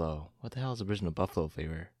buffalo. What the hell is original buffalo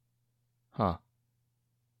flavor? Huh.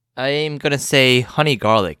 I'm gonna say honey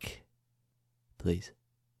garlic. Please.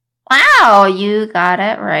 Wow, you got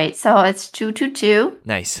it right. So it's 2-2.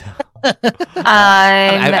 Nice.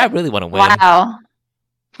 I really want to win. Wow.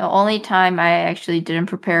 The only time I actually didn't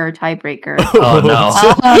prepare a tiebreaker. Oh no.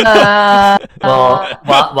 Uh,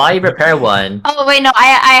 While you prepare one, oh wait, no,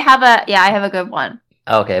 I have a good one.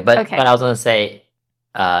 okay, but Okay. I was gonna say,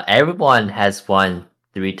 everyone has won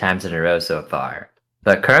 3 times in a row so far,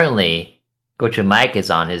 but currently, Coach Mike is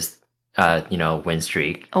on his, win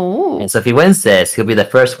streak, Oh, and so if he wins this, he'll be the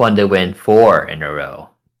first one to win 4 in a row.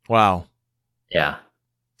 Wow. Yeah,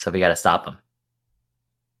 so we gotta stop him.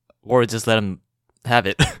 Or just let him have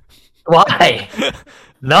it. Why?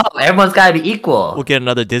 No, everyone's gotta be equal. We'll get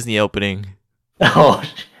another Disney opening. Oh.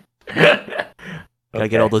 Gotta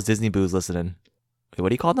get all those Disney boos listening. Wait, what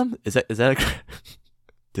do you call them? Is that a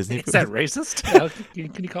Disney Is boos? that racist? How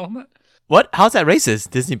can you call them that? What? How's that racist?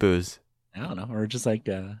 Disney boos. I don't know. Or just like,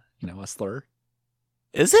 a slur.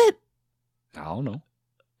 Is it? I don't know.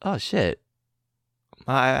 Oh shit.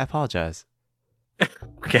 I apologize.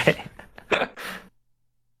 Okay.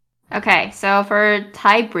 okay. So for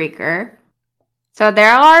tiebreaker, so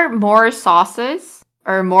there are more sauces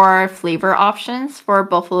or more flavor options for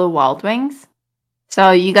Buffalo Wild Wings.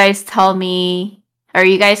 So you guys tell me, or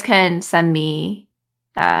you guys can send me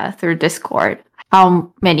through Discord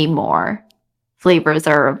how many more flavors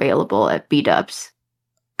are available at B-Dubs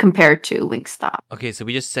compared to Wingstop. Okay, so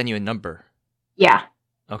we just send you a number. Yeah.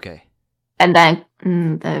 Okay. And then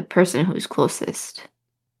the person who's closest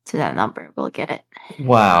to that number will get it.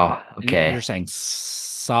 Wow. Okay. You're saying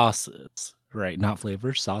sauces, right? Not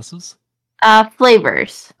flavors, sauces?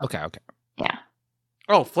 Flavors. Okay. Yeah.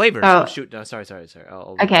 Oh, flavors. Oh. Oh, shoot. No, sorry.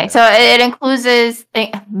 I'll Okay, so it includes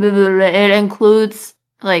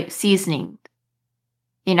like seasoning.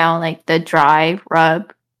 You know, like the dry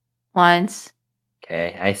rub ones.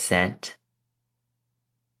 Okay, I sent.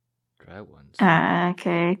 Dry ones.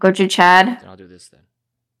 Okay, go to Chad. Then I'll do this then.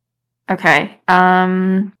 Okay.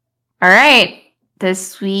 All right.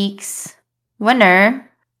 This week's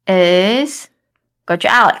winner is Coach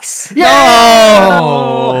Alex.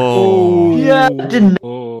 No! Yeah, didn't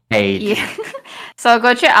Hey. Yeah. So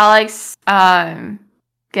Coach Alex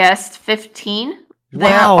guessed 15.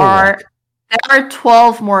 Wow. There are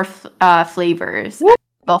 12 more flavors. at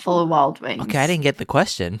Buffalo Wild Wings. Okay, I didn't get the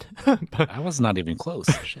question. I was not even close.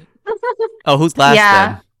 Shit. Oh, who's last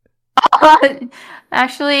Yeah. then?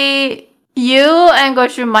 Actually, you and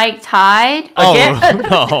Gochu Mike tied. Oh,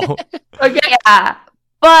 no. Okay. Yeah.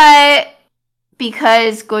 But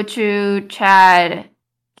because Gochu Chad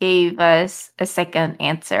gave us a second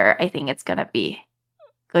answer, I think it's gonna be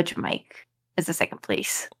Gochu Mike as the second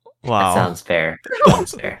place. That Wow. sounds fair.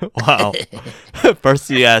 Sounds fair. Wow. First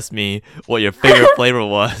you asked me what your favorite flavor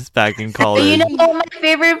was back in college. You know what my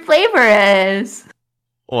favorite flavor is?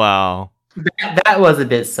 Wow. That was a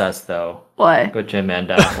bit sus, though. What? Go to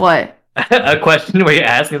Amanda. What? A question where you're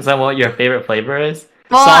asking someone what your favorite flavor is?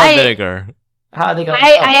 Well, Salt I, and vinegar. How are they going?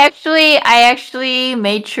 I actually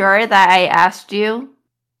made sure that I asked you.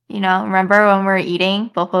 You know, remember when we were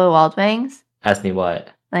eating Buffalo Wild Wings? Ask me what?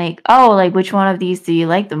 Like, oh, like which one of these do you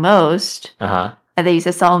like the most? Uh huh. And then you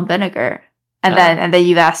said salt and vinegar. And Oh. then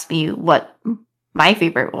you asked me what my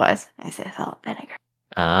favorite was. I said salt and vinegar.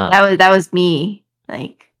 Ah. That was me.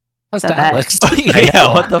 Like That's So to that- Alex.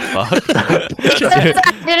 Yeah, what the fuck?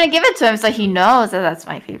 I didn't give it to him, so he knows that that's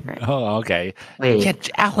my favorite. Oh, okay. Wait. Yeah,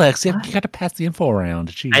 Alex, you got to pass the info around.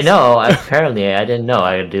 Jeez. I know. Apparently, I didn't know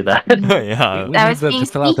I could do that. Yeah. We That need was to being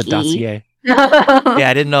fill out the sneaky. dossier. Yeah,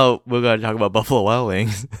 I didn't know we were going to talk about Buffalo Wild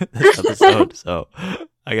Wings this episode, so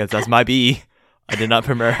I guess that's my B. I did not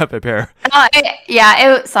prepare.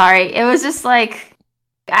 Sorry. It was just like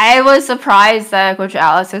I was surprised that Coach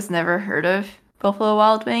Alex has never heard of Buffalo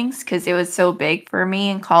Wild Wings because it was so big for me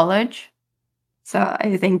in college. So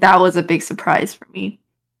I think that was a big surprise for me.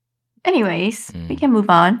 Anyways, we can move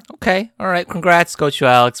on. Okay, all right. Congrats, Coach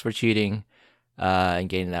Alex, for cheating and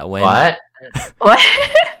getting that win. What? What?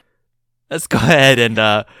 Let's go ahead and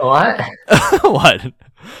What? what?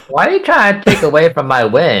 Why are you trying to take away from my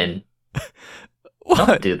win? What?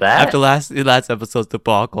 Don't do that. After last episode's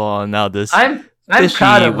debacle, and now this. I'm fishy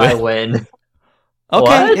proud of my win. win.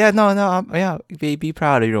 Okay, What? yeah, no, yeah, be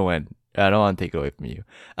proud of your win. I don't want to take it away from you.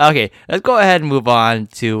 Okay, let's go ahead and move on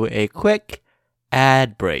to a quick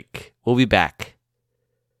ad break. We'll be back.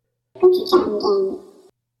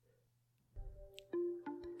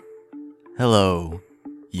 Hello,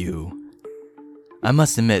 you. I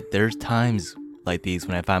must admit, there's times like these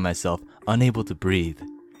when I find myself unable to breathe.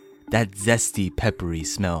 That zesty, peppery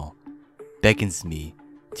smell beckons me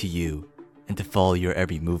to you and to follow your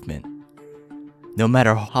every movement. No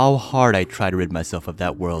matter how hard I try to rid myself of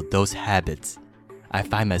that world, those habits, I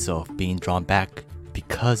find myself being drawn back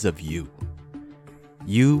because of you.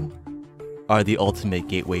 You are the ultimate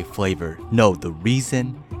gateway flavor. No, the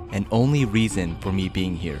reason and only reason for me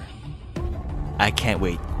being here. I can't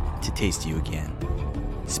wait to taste you again.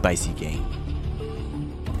 Spicy Gang.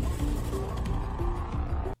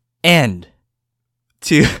 And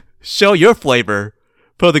to show your flavor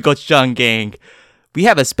for the Gochujang Gang, we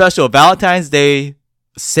have a special Valentine's Day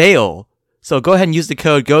sale. So go ahead and use the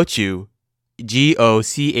code GOCHU,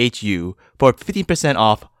 GOCHU, for 15%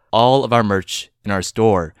 off all of our merch in our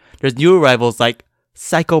store. There's new arrivals like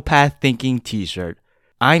Psychopath Thinking t-shirt,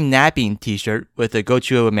 I'm Napping t-shirt with a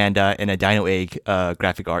Gochu Amanda and a Dino Egg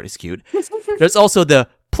graphic art is cute. There's also the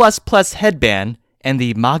Plus Plus headband and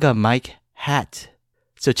the MAGA Mike hat.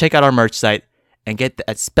 So check out our merch site and get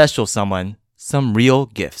that special someone some real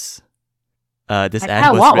gifts. This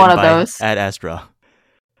ad was want written one of by those. Ad Astra.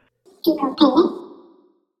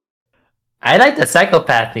 I like the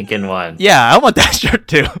Psychopath Thinking one. Yeah, I want that shirt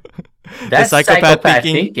too. That's the Psychopath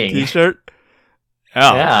Thinking Thinking. t-shirt.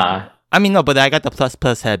 Oh. Yeah. I mean, no, but I got the Plus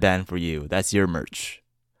Plus headband for you. That's your merch.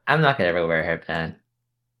 I'm not gonna ever wear a headband.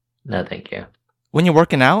 No, thank you. When you're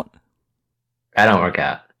working out? I don't work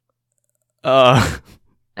out. Uh,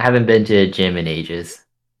 I haven't been to a gym in ages.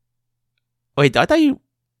 wait, I thought you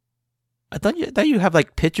have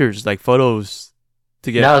like pictures, like photos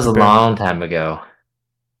to get. That was a prepared. long time ago.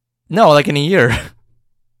 No, like in a year.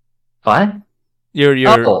 What? You're.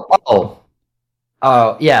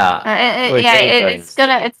 Oh, yeah. Wait,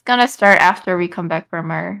 It's gonna start after we come back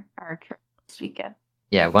from our trip this weekend.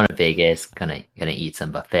 Yeah, going to Vegas, gonna eat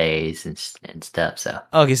some buffets and stuff. So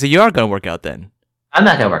Okay, so you are gonna work out then. I'm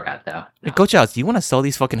not gonna work out though. Hey, Coach Alex, do you want to sell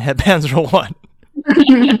these fucking headbands or what?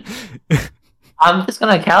 I'm just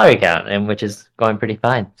gonna calorie count, and which is going pretty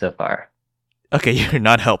fine so far. Okay, you're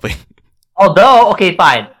not helping. Although, okay,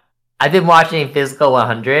 fine. I've been watching Physical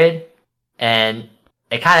 100, and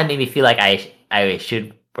it kind of made me feel like I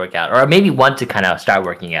should work out, or maybe want to kind of start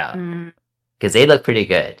working out because they look pretty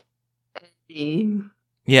good.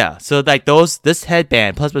 Yeah, so like this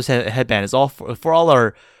headband, Plus Plus headband is all for all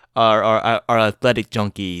our athletic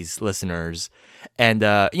junkies listeners, and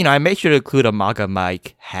I made sure to include a MAGA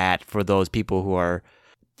Mike hat for those people who are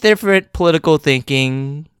different political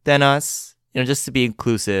thinking than us, just to be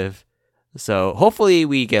inclusive. So hopefully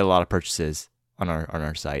we get a lot of purchases on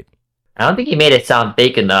our site. I don't think he made it sound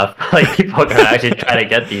fake enough. Like people can actually try to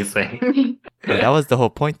get these things. That was the whole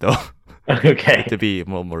point, though, Okay. to be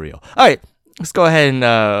more real. All right, let's go ahead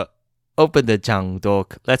and open the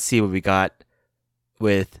Jangdok. Let's see what we got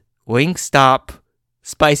with Wingstop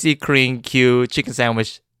Spicy Korean Q chicken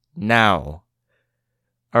sandwich now.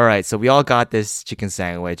 All right, so we all got this chicken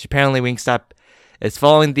sandwich. Apparently, Wingstop is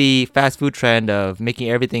following the fast food trend of making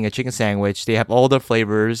everything a chicken sandwich. They have all the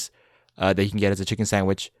flavors that you can get as a chicken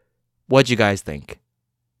sandwich. What'd you guys think?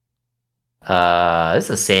 It's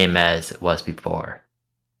the same as it was before.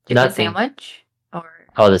 Do you The not think? sandwich or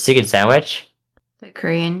Oh, the chicken sandwich. the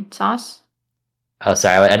Korean sauce? Oh,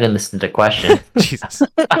 sorry, I didn't listen to the question. Jesus.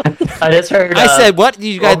 I just heard. I said, what do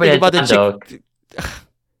you guys open think it about the dog. chicken?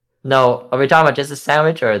 No, are we talking about just a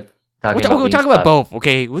sandwich or talking We'll talk about Wingstop? both,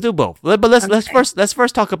 okay? We'll do both. But let's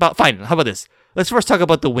first talk about. Fine. How about this? Let's first talk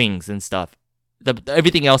about the wings and stuff.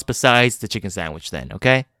 Everything else besides the chicken sandwich, then,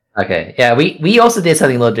 okay? Okay, yeah, we also did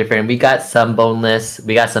something a little different. We got some boneless,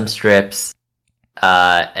 we got some strips,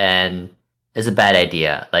 and it's a bad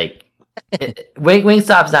idea. Like,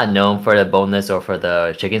 Wingstop's not known for the boneless or for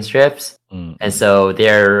the chicken strips, and so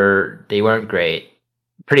they weren't great.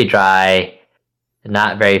 Pretty dry,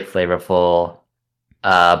 not very flavorful.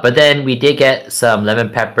 But then we did get some lemon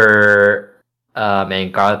pepper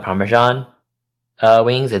and garlic parmesan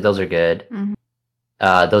wings, and those are good.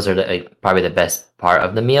 those are probably the best part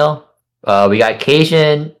of the meal. We got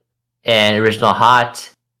Cajun and original hot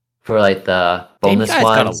for like the Damn, you bonus guys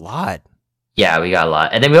got a ones. lot. Yeah, we got a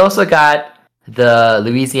lot. And then we also got the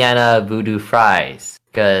Louisiana voodoo fries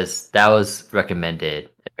because that was recommended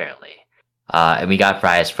apparently. And we got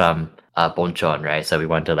fries from Bonchon, right? So we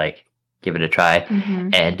wanted to like give it a try.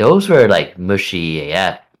 Mhm. And those were like mushy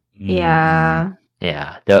AF. Yeah.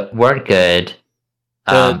 Yeah, they weren't good.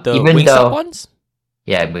 The Even Wingstop though, ones?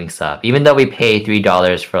 yeah, Wingstop. Even though we paid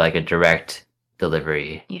 $3 for like a direct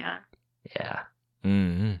delivery, Yeah. yeah,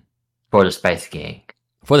 Mm-hmm. for the Spice Gang.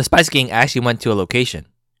 For the Spice Gang, I actually went to a location.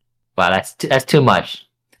 Wow, that's too much.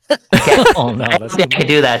 I can't, Oh no, I that's think I could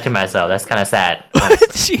do that to myself. That's kind of sad.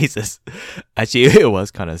 Jesus. Actually, it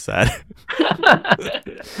was kind of sad.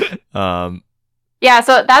 Yeah,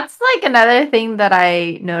 so that's like another thing that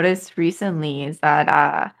I noticed recently is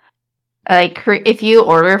that like if you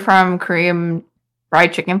order from Korean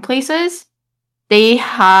fried chicken places, they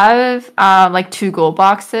have like to-go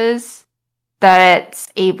boxes that's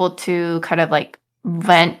able to kind of like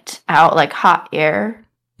vent out like hot air.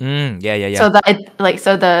 Yeah. So that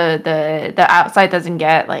the outside doesn't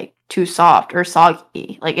get like too soft or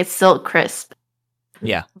soggy. Like it's still crisp.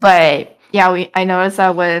 Yeah. But yeah, I noticed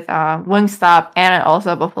that with Wingstop and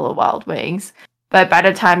also Buffalo Wild Wings. But by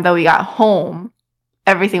the time that we got home,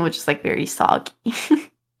 everything was just like very soggy.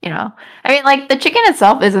 You know, I mean, like the chicken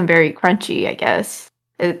itself isn't very crunchy. I guess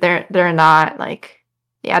they're not like,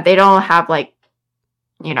 yeah, they don't have like,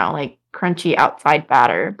 you know, like crunchy outside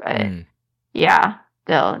batter. But yeah,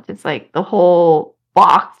 still, just like the whole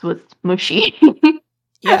box was mushy.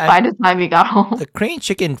 Yeah, by the time we got home. the Korean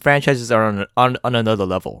chicken franchises are on another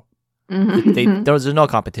level. There's no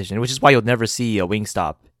competition, which is why you'll never see a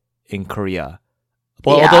Wingstop in Korea.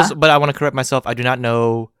 Well, Yeah. but I want to correct myself. I do not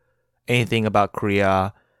know anything about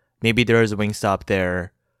Korea. Maybe there is a Wingstop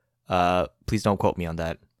there. Please don't quote me on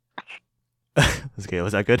that. Okay,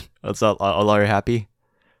 was that good? Was all are you happy?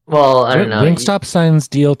 Well, I don't know. Wingstop signs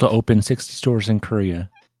deal to open 60 stores in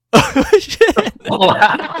Korea. Shit.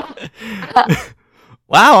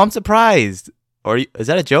 Wow, I'm surprised. Or is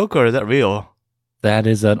that a joke or is that real? That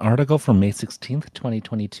is an article from May 16th,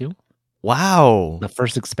 2022. Wow, The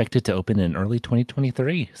first expected to open in early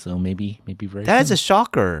 2023. So maybe very that is soon. a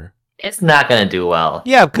shocker. It's not gonna do well.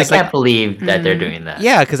 Yeah, I because can't like, believe that they're Mm. doing that.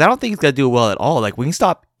 yeah, because I don't think it's gonna do well at all. Like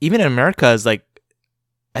Wingstop, even in America, is like,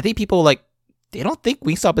 I think people like they don't think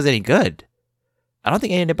Wingstop is any good. I don't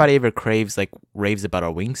think anybody ever raves about a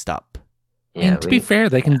Wingstop. Yeah, And to be fair,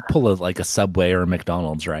 they can pull a Subway or a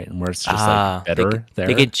McDonald's, right? And where it's just like better there.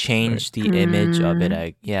 They can change the image of it.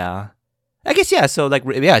 Mm. Yeah, I guess yeah. So like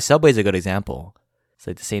yeah, Subway's a good example. It's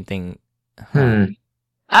like the same thing.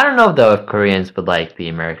 I don't know though if Koreans would like the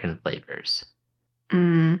American flavors.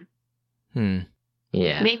 Mm.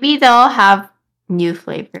 Yeah. Maybe they'll have new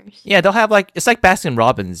flavors. Yeah, they'll have like it's like Baskin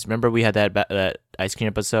Robbins. Remember we had that ice cream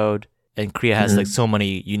episode, and Korea has like so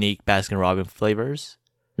many unique Baskin Robbins flavors.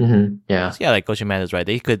 Yeah. So yeah, like Coach Man is right.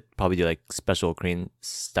 They could probably do like special Korean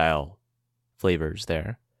style flavors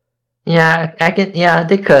there. Yeah, I can. Yeah,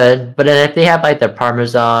 they could. But then if they have like the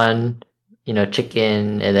Parmesan,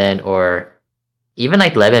 chicken, and then or even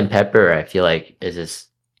like lemon pepper, I feel like is just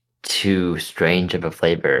too strange of a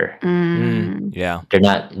flavor. Yeah. They're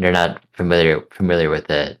not familiar with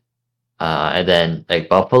it. And then like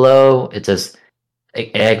buffalo, it's just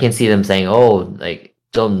I can see them saying, "Oh, like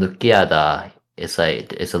좀 느끼하다." It's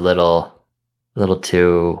like it's a little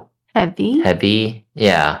too Heavy. heavy.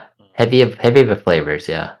 Yeah, heavy of flavors.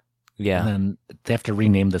 Yeah. Yeah. And then they have to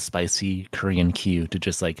rename the spicy Korean Q to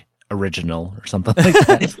just like original or something like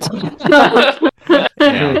that.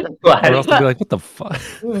 Or else they'll be like, what the fuck?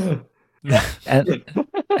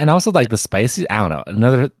 and also like the spicy, I don't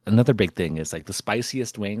know. Another big thing is like the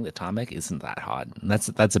spiciest wing, the Atomic, isn't that hot. And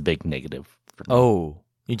that's a big negative for me. Oh,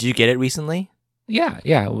 did you get it recently? Yeah.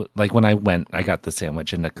 Like when I went, I got the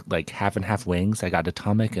sandwich and like half and half wings. I got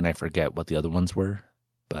Atomic and I forget what the other ones were.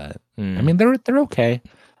 But I mean they're okay.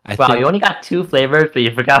 Wow, you only got 2 flavors, but you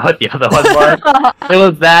forgot what the other one was. It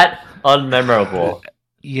was that unmemorable.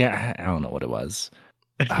 Yeah, I don't know what it was.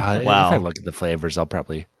 Wow. If I look at the flavors, I'll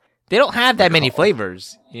probably. They don't have that many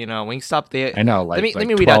flavors. Wingstop. They I know, like let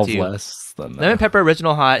me read out to you. less than Lemon pepper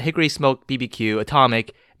original hot, hickory smoked BBQ,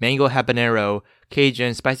 Atomic, mango habanero,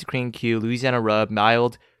 Cajun, spicy cream Q, Louisiana rub,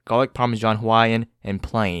 mild, garlic parmesan Hawaiian, and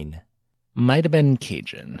plain. Might have been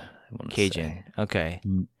Cajun. I wanna Cajun. say. Okay.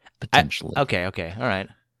 Potentially. Okay. All right.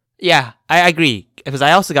 Yeah, I agree because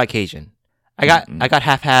I also got Cajun. I got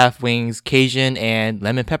half wings, Cajun and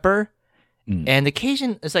lemon pepper, and the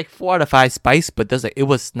Cajun is like 4 out of 5 spice, but it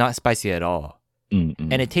was not spicy at all,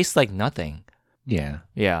 and it tastes like nothing. Yeah.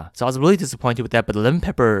 Yeah, so I was really disappointed with that. But the lemon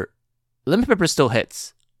pepper still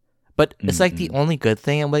hits. But it's like the only good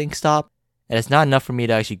thing at Wingstop, and it's not enough for me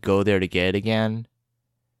to actually go there to get it again.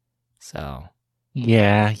 So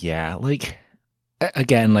Yeah. Like,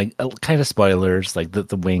 again, like kind of spoilers. Like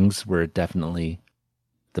the wings were definitely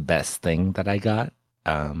the best thing that I got.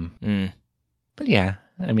 But yeah,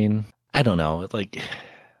 I mean, I don't know. Like,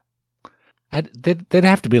 they'd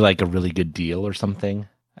have to be like a really good deal or something,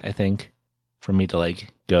 I think, for me to like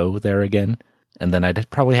go there again. And then I'd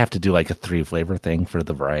probably have to do like a 3-flavor thing for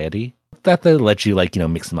the variety. That they let you like,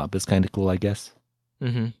 mix them up is kind of cool, I guess.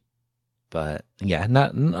 Mm-hmm. But yeah,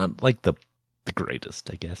 not like the greatest,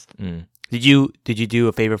 I guess. Did you do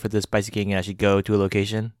a favor for the Spicy King and actually go to a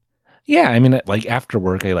location? Yeah, I mean, like after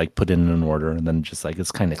work, I like put in an order and then just like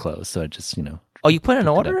it's kind of closed, so I just Oh, you put in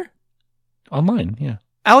an picked it up. order? Online. Yeah.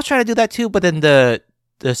 I was trying to do that too, but then the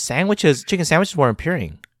chicken sandwiches weren't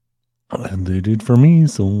appearing. And they did for me,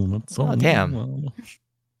 so that's all. Oh, damn. Well.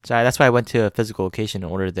 So that's why I went to a physical location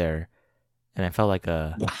and ordered there, and I felt like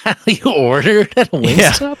a. Wow, you ordered at a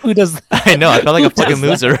Wingstop? Who does that? I know, I felt like a Who does fucking that?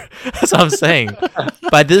 loser. That's what I'm saying.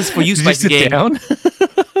 But I did this for you, Did you Spicy sit King. down?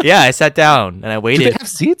 Yeah, I sat down and I Did waited. they have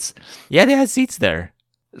seats? Yeah, they had seats there.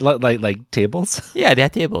 Like tables? Yeah, they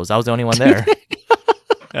had tables. I was the only one there.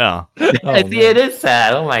 Yeah. I see it is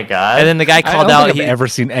sad. Oh my god. And then the guy I called don't out. think I've ever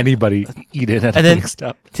seen anybody eat it at a And then-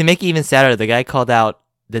 Wingstop. To make it even sadder, the guy called out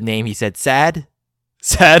the name. He said, "Sad,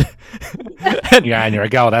 sad." Yeah, and you're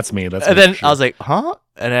like, oh, that's me. That's And me then for sure. I was like, "Huh?"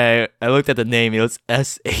 And I looked at the name. It was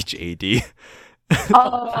SHAD.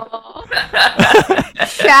 Oh,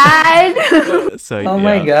 sad. So Oh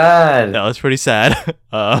my god. that was pretty sad.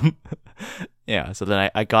 Yeah. So then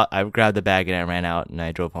I grabbed the bag and I ran out and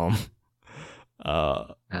I drove home.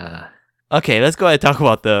 Okay, let's go ahead and talk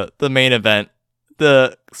about the main event,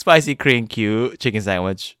 the spicy Korean Q chicken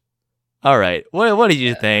sandwich. All right, what did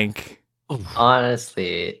you think?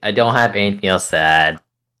 Honestly, I don't have anything else to add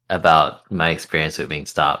about my experience with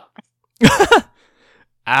Wingstop.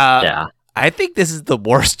 Yeah. I think this is the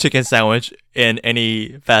worst chicken sandwich in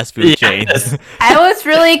any fast food chain. Yes. I was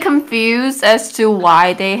really confused as to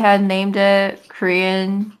why they had named it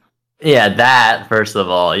Korean. Yeah, that first of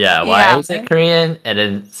all. Yeah, why Yeah. was it Korean? And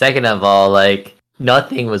then second of all, like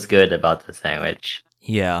nothing was good about the sandwich.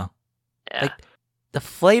 Yeah. Yeah. Like, the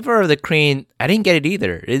flavor of the Korean, I didn't get it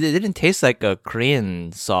either. It didn't taste like a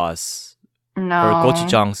Korean sauce No. or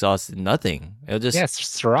gochujang sauce. Nothing. It was just. yeah, it's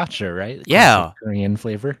sriracha, right? Yeah. Classic Korean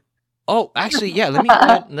flavor. Oh, actually, yeah. Let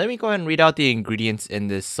me go ahead and read out the ingredients in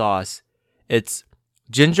this sauce. It's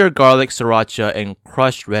ginger, garlic, sriracha, and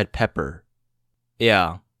crushed red pepper.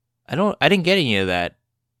 Yeah, I didn't get any of that.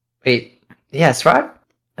 Wait, yeah, sriracha?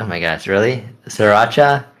 Oh my gosh, really?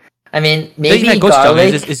 Sriracha? I mean, They maybe had gochujang.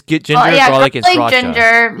 garlic. It's ginger, Oh, yeah, garlic, and garlic, sriracha.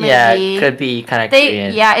 ginger, maybe. Yeah, it could be kind of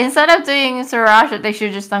Korean. Instead of doing sriracha, they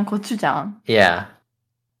should just done gochujang. Yeah.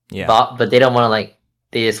 Yeah, But they don't want to like.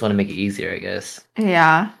 They just want to make it easier, I guess.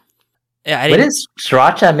 Yeah. yeah. I What didn't. does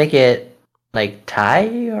sriracha make it like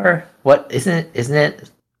Thai or what? Isn't it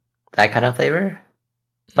that kind of flavor?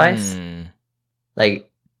 Spice like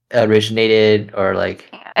originated or like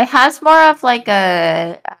It has more of like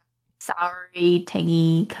a soury,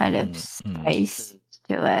 tangy kind of spice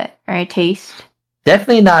to it, or taste.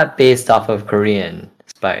 definitely not based off of Korean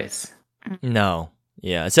spice. No.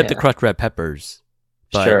 Yeah, except the Yeah. crushed red peppers.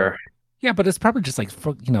 But- Sure. Yeah, but it's probably just like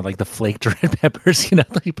like the flaked red peppers,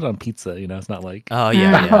 that you put on pizza. It's not like Oh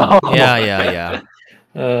yeah, yeah.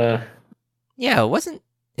 Uh, Yeah, it wasn't.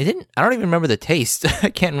 It didn't. I don't even remember the taste. I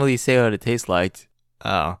can't really say what it tastes like.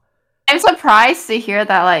 Oh. I'm surprised to hear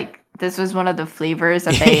that like this was one of the flavors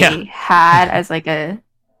that they Yeah. had as like a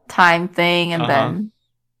time thing, and then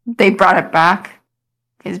they brought it back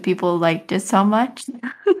because people liked it so much.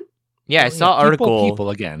 Yeah, I saw an article. People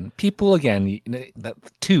again. That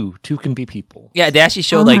two can be people. Yeah, they actually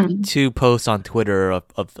showed like Mhm. 2 posts on Twitter of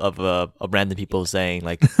random people saying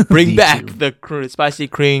like, "Bring Me back too. the spicy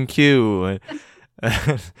Korean Q."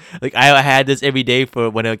 Like I had this every day for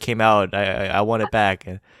when it came out. I want it back,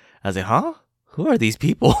 and I was like, "Huh? Who are these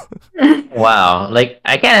people?" wow. Like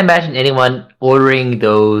I can't imagine anyone ordering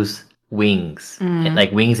those wings, Mm.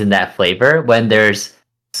 like wings in that flavor, when there's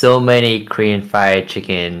so many Korean fried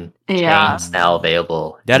chicken Yeah. chains now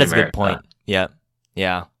available. That in is a good America. point. Yeah,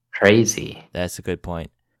 yeah, Crazy. that's a good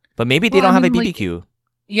point. But maybe they Well, don't I have a mean, like- BBQ.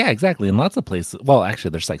 Yeah, exactly. In lots of places. Well,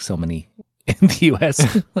 actually, there's like so many in the U.S.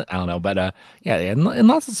 I don't know, but yeah, in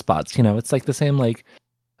lots of spots, it's like the same. Like,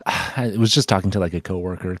 I was just talking to like a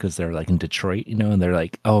coworker because they're like in Detroit, and they're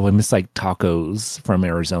like, "Oh, I miss like tacos from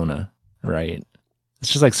Arizona." Right? It's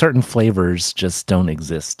just like certain flavors just don't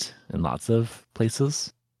exist in lots of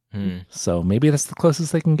places. Hmm. So maybe that's the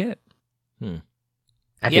closest they can get.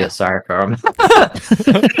 I Yeah. feel sorry for him.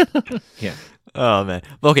 Yeah. Oh man.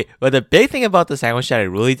 Okay, but the big thing about the sandwich that I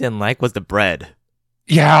really didn't like was the bread.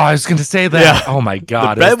 Yeah, I was gonna say that. Yeah. Oh my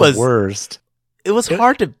god, bread it was was- the worst. It was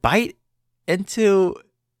hard to bite into.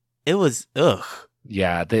 It was ugh.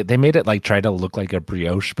 Yeah, they made it like try to look like a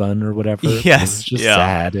brioche bun or whatever. It Yes, was just yeah.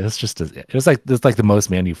 sad. It was just it was like the most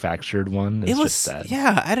manufactured one. It's It was just sad.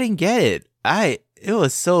 yeah. I didn't get it. It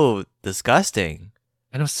was so disgusting.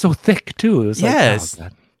 And it was so thick too. It was Yes. like, oh,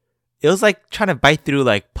 God. It was like trying to bite through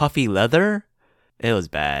like puffy leather. It was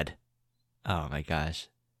bad. Oh my gosh.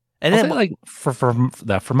 And I'll then say, like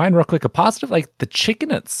for mine real quick, a positive, like the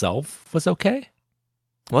chicken itself was okay.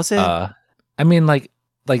 what's it? I mean like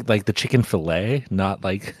the chicken fillet, not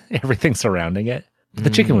like everything surrounding it. The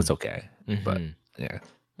chicken was okay. but- Mhm. Yeah.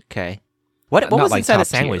 Okay. What Not was like inside the top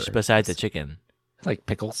tier. sandwich besides the chicken? Like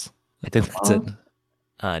pickles. I think that's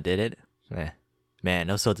it. Did it? Man,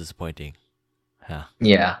 that was so disappointing. Huh.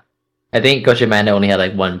 Yeah. I think Coach Amanda only had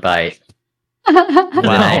like one bite. And then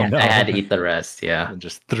Wow. no. I had to eat the rest. Yeah. And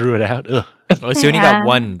just threw it out. Ugh. Oh, so you only got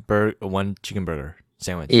Yeah. one chicken burger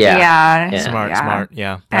sandwich. Yeah. Yeah. Yeah. Smart, Yeah. smart.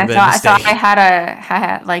 Yeah. And Might so, have been a so mistake. I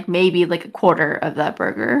had like maybe like a quarter of that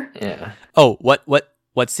burger. Yeah. Oh,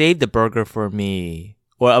 what saved the burger for me?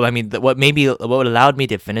 Well, I mean, what allowed me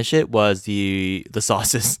to finish it was the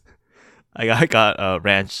sauces. I got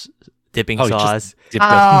ranch dipping Oh, you just sauce. dipped it.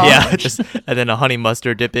 Oh. Yeah, and then a honey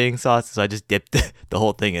mustard dipping sauce. So I just dipped the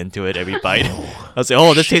whole thing into it every bite. I was like,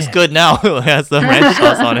 oh, this tastes shit. good now. It has the ranch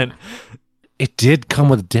sauce on it. It did come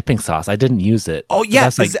with dipping sauce. I didn't use it. Oh, But yeah,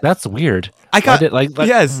 that's like that's weird. I Why got did, like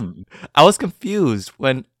yes. hmm. I was confused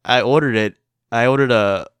when I ordered it. I ordered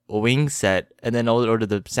a wing set and then ordered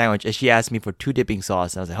the sandwich, and she asked me for 2 dipping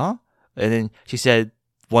sauce. And I was like, huh? And then she said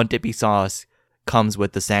 1 dipping sauce comes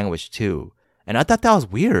with the sandwich too. And I thought that was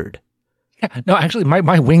weird. Yeah, no, actually,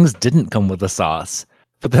 my wings didn't come with the sauce,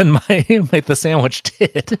 but then the sandwich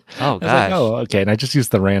did. Oh I was like, gosh. oh, okay, and I just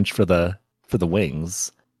used the ranch for the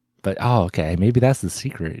wings. But oh, okay, maybe that's the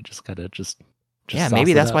secret. You just gotta just Yeah, sauce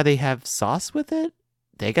maybe it that's up. why they have sauce with it.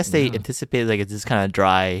 I guess they Yeah. anticipated like it's just kind of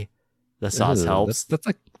dry. The sauce Ew, helps. That's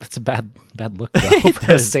a bad look though, for a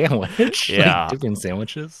does. sandwich. Yeah. Like, dipping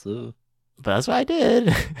sandwiches. Ugh. But that's what I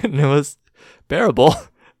did, and it was bearable.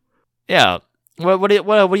 Yeah. What do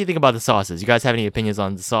you think about the sauces? You guys have any opinions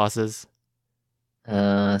on the sauces?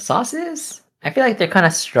 Sauces? I feel like they're kind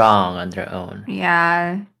of strong on their own.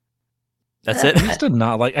 Yeah. That's I it. used to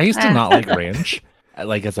not like ranch,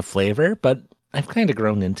 like as a flavor, but I've kind of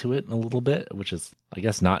grown into it a little bit, which is I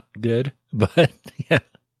guess not good, but yeah.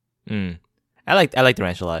 Mm. I like the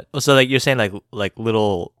ranch a lot. So like you're saying like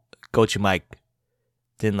little Gochu Mike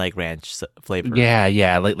didn't like ranch flavor.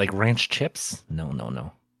 Yeah, like ranch chips.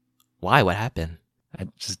 No. Why? What happened? I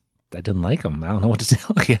didn't like them. I don't know what to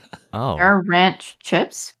tell you. Oh. There are ranch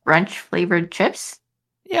chips, ranch flavored chips.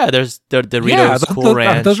 Yeah, there's the Doritos Yeah, Cool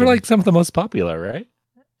Ranch. those are and- like some of the most popular, right?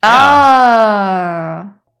 Yeah.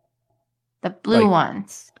 Oh, the blue Like-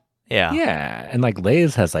 ones. yeah. Yeah, and like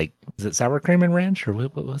Lay's has like, is it sour cream and ranch or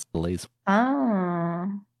what was the Lay's? Oh,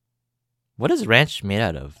 What is ranch made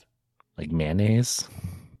out of? Like mayonnaise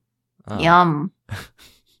Oh. yum.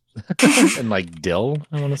 and like dill.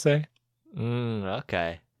 I want to say.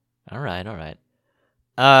 Okay. All right.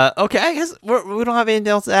 Okay. I guess we don't have anything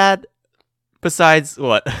else to add besides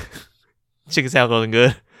what chicken sandwich wasn't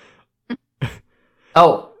good.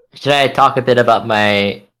 Oh, should I talk a bit about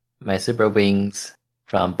my super wings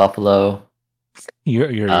from Buffalo?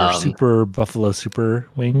 Your Um, super buffalo super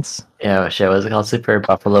wings. Yeah, what was it called? Super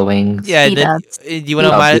Buffalo Wings. Yeah. He Then, does. you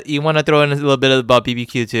want to throw in a little bit about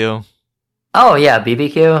BBQ too? Oh yeah,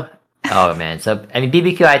 BBQ. Oh man, so I mean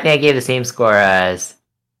BBQ. I think I gave the same score as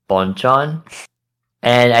Bonchon,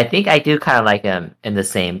 and I think I do kind of like them at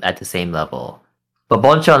the same level. But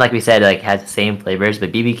Bonchon, like we said, like has the same flavors,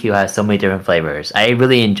 but BBQ has so many different flavors. I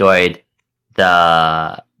really enjoyed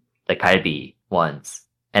the kalbi ones,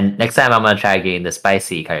 and next time I'm gonna try getting the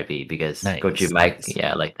spicy kalbi because Nice, Gochu Mike, nice.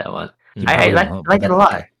 yeah, I like that one. You I probably like won't, like but it a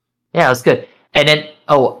that's lot. okay. Yeah, it was good. And then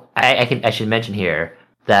I should mention here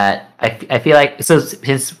that I feel like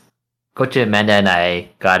since Coach Amanda and I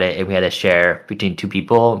got it and we had to share between 2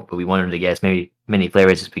 people, but we wanted to get as many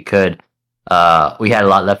flavors as we could. We had a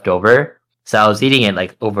lot left over, so I was eating it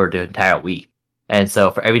like over the entire week. And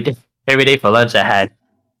so for every day for lunch, I had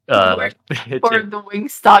Or the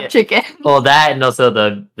Wingstop Yeah. chicken. well, that and also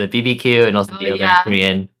the BBQ and also Oh, the other yeah.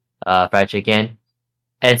 Korean fried chicken.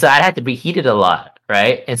 And so I had to reheat it a lot,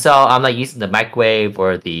 right? And so I'm like using the microwave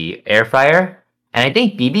or the air fryer. And I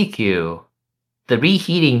think BBQ, the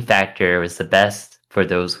reheating factor was the best for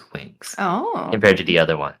those wings Oh, compared to the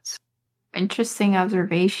other ones. interesting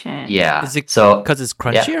observation. Yeah. Is it so because it's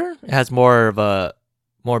crunchier? It has more of a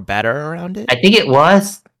more batter around it. I think it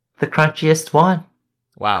was the crunchiest one.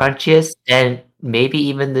 Wow. Crunchiest and maybe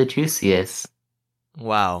even the juiciest.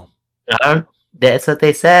 Wow. That's what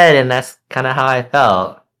they said, and that's kind of how I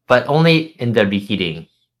felt. But only in the reheating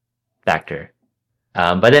factor.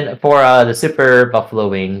 But then for the Super Buffalo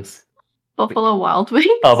Wings, Buffalo Wild Wings.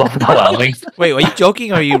 Buffalo Wild Wings. Wait, are you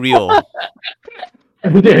joking or are you real?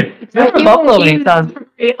 Dude, Super Buffalo Wings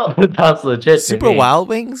sounds legit. to Super me. Wild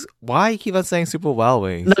Wings? Why you keep on saying Super Wild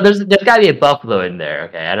Wings? No, there's got to be a buffalo in there.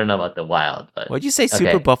 Okay, I don't know about the wild, but What'd you say? Super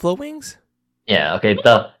Okay. Buffalo Wings? yeah, okay.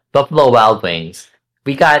 The Buffalo Wild Wings.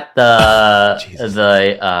 We got the Jesus.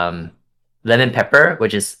 lemon pepper,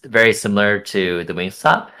 which is very similar to the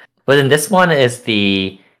Wingstop, but then this one is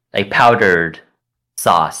the like powdered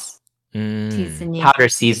sauce, Mm. Seasoning. powder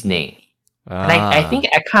seasoning, and I Ah. think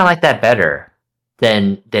I kind of like that better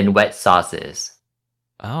than wet sauces.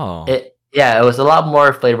 Oh. It was a lot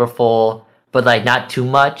more flavorful, but like not too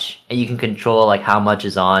much, and you can control like how much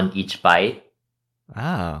is on each bite.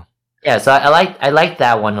 Oh. Yeah, so I like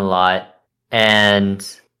that one a lot. And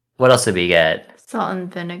what else did we get? Salt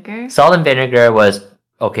and vinegar. Salt and vinegar was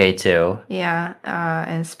okay too. Yeah,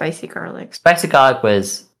 and spicy garlic. Spicy garlic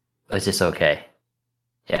was just okay.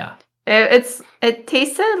 Yeah. It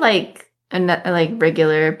tasted like like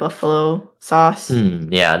regular buffalo sauce.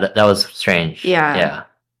 Yeah, that was strange. Yeah.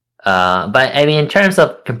 Yeah. But I mean, in terms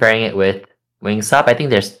of comparing it with Wingstop, I think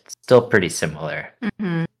they're still pretty similar.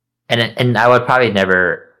 Mhm. And I would probably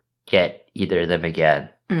never get either of them again.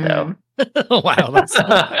 Mhm. Wow, that's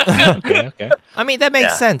okay. I mean, that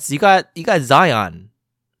makes Yeah. sense. You got Zion.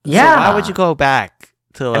 So Yeah. why would you go back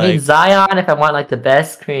to like? I mean, Zion, if I want like the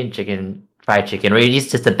best Korean fried chicken, or at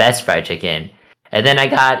least just the best fried chicken. And then I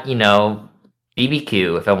got,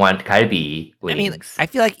 BBQ if I want Kalbi I mean, wings. I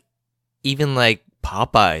feel like even like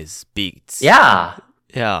Popeyes beats. Yeah.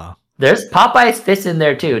 Yeah. There's Popeyes fits in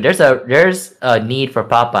there too. There's a need for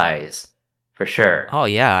Popeyes for sure. Oh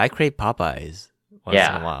yeah, I crave Popeyes once in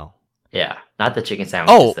Yeah. a while. Yeah, not the chicken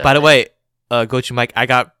sandwiches. Oh, though. by the way, Gochu Mike, I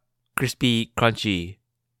got crispy crunchy.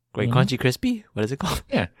 Wait, Mhm. crunchy crispy? What is it called?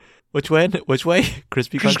 Yeah. Which way? Which way?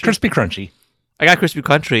 Crispy crunchy. Crispy crunchy. I got crispy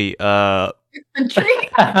crunchy. Country.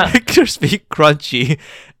 Crispy crunchy,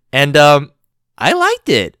 and I liked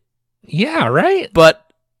it, Yeah, right.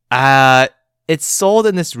 but it's sold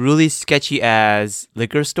in this really sketchy ass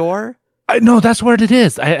liquor store. I know that's where it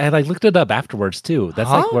is. I like looked it up afterwards too. That's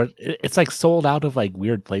like Huh? where it's like sold out of like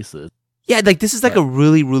weird places. Yeah, like this is like a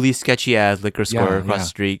really, really sketchy ass liquor store Yeah, across yeah. the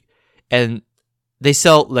street, and they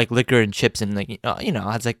sell like liquor and chips and like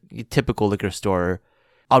it's like a typical liquor store.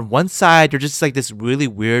 On one side, there's just like this really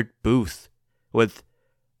weird booth with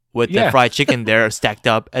the Yeah. fried chicken there stacked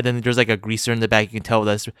up, and then there's like a greaser in the back. You can tell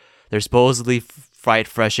they're supposedly fried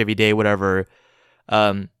fresh every day, whatever.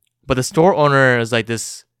 But the store owner is like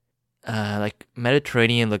this, like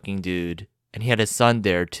Mediterranean looking dude, and he had his son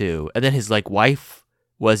there too, and then his like wife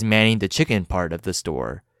was manning the chicken part of the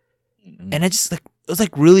store, and it just like it was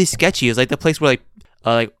like really sketchy. It was like the place where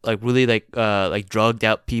like really like drugged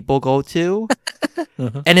out people go to.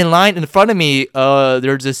 Uh-huh. And in line in front of me,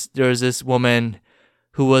 there's this woman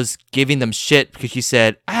who was giving them shit because she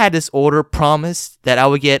said, I had this order promised that I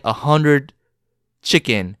would get 100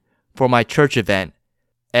 chicken for my church event,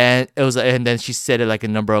 and then she said it like a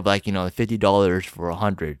number of like $50 for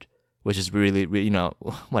 100, which is really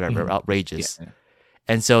whatever Mhm. outrageous. Yeah.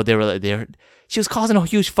 And so she was causing a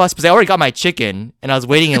huge fuss because I already got my chicken and I was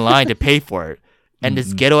waiting in line to pay for it. And this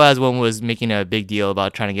Mhm. ghetto ass woman was making a big deal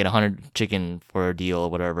about trying to get 100 chicken for a deal or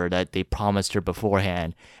whatever that they promised her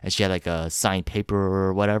beforehand. And she had like a signed paper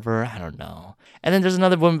or whatever. I don't know. And then there's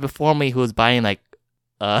another woman before me who was buying like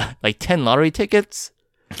 10 lottery tickets.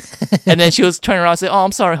 And then she was turning around and saying, "Oh,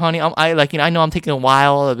 I'm sorry, honey. I know I'm taking a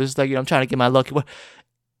while. I'm just I'm trying to get my lucky."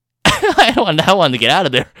 I wanted to get out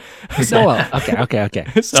of there. So okay.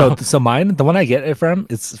 So- So mine, the one I get it from,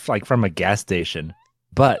 it's like from a gas station.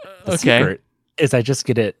 But the Okay. secret is I just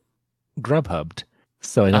get it Grubhubbed,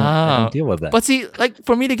 so I don't deal with that. But see, like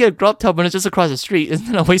for me to get a Grubhub when it's just across the street,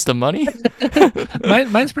 isn't that a waste of money?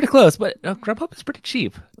 Mine's pretty close, but Grubhub is pretty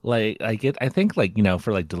cheap. Like I think like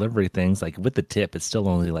for like delivery things, like with the tip, it's still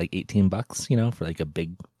only like $18, for like a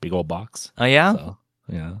big old box. Oh yeah. So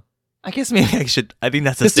yeah. I guess maybe I should. I think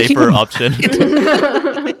that's a Just to keep safer in option.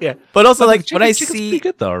 Yeah. But also, like the when I chicken's see pretty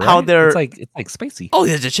good though, right? how they're it's like spicy. oh,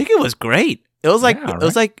 yeah, the chicken was great. It was like Yeah, it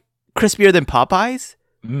was like crispier than Popeyes,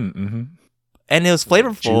 Mm-hmm. and it was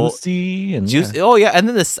flavorful. Juicy and Juice. Oh yeah, and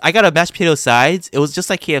then I got a mashed potato sides. It was just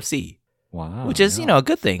like KFC. Wow. which is, yeah. a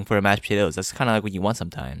good thing for mashed potatoes. That's kind of like what you want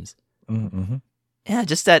sometimes. Mm-hmm. Yeah,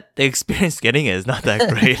 just that the experience getting it is not that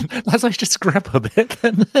great. That's like just Grubhub it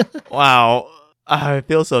then. Wow. I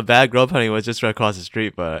feel so bad. Grub Honey was just right across the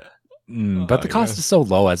street, but But the cost is so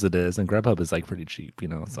low as it is, and Grubhub is like pretty cheap,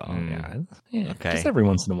 So yeah, Okay. just every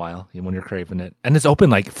once in a while when you're craving it, and it's open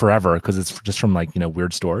like forever because it's just from like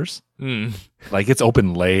weird stores. Like it's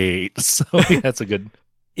open late, so that's a good.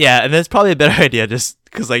 yeah, and that's probably a better idea just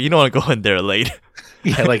because like you don't want to go in there late.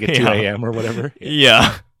 Yeah, like at 2 Yeah. a.m. or whatever.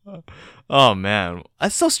 Yeah. Oh man,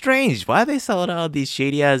 that's so strange. Why do they sell it out of these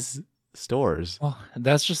shady ass stores? Well,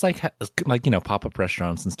 that's just like pop up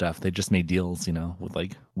restaurants and stuff. They just made deals, with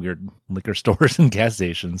like weird liquor stores and gas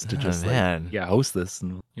stations to Oh, just man. host this.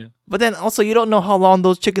 And But then also you don't know how long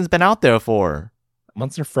those chickens been out there for.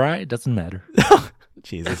 once they're fried, it doesn't matter.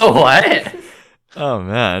 Jesus. What? Oh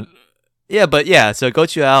man. Yeah, but yeah. So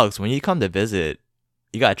Gochu Alex, when you come to visit,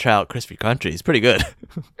 you gotta try out Crispy Country. It's pretty good.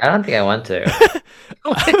 I don't think I want to.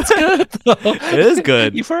 It's good though. It is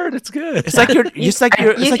good. You've heard it's good. It's like you're. It's like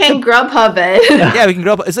you're. It's You like can Grubhub it. yeah, we can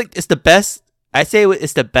grow up. It's like it's the best. I say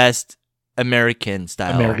it's the best American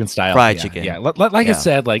style. American style fried yeah, chicken. Yeah, like I Yeah.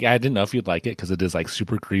 said, like I didn't know if you'd like it because it is like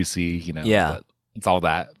super greasy, Yeah. but it's all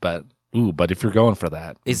that. But but if you're going for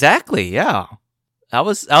that, Exactly. Yeah. I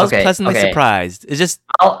was Okay, pleasantly okay. surprised. It's just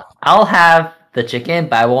I'll have the chicken,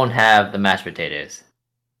 but I won't have the mashed potatoes.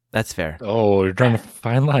 that's fair. oh, you're trying to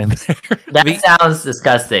fine line there. That We- sounds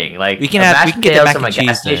disgusting. Like We can a have- we mashed can get the potatoes mac from a and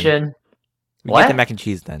gas cheese then. station. We What? get the mac and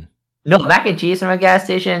cheese then. No, mac and cheese from a gas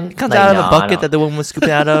station. It comes Like, out of no, the I bucket don't- that the woman was scooping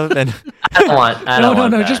out of, and I don't want. I No, don't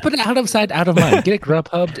want no, that. just put it out of sight, out of mind. Get it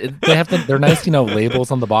Grubhubbed. They have their nice, labels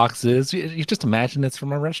on the boxes. You just imagine it's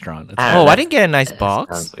from a restaurant. It's I oh, don't I know. didn't get a nice That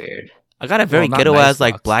box. Sounds weird. I got a very not ghetto nice ass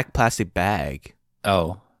like box. black plastic bag.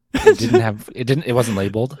 oh, it wasn't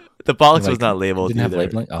labeled. The box was Like, not labeled. Didn't have either.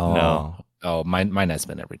 labeling. Oh, No. Oh, mine has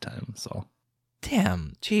been every time. So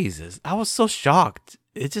Damn, Jesus! I was so shocked.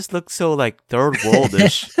 It just looked so like third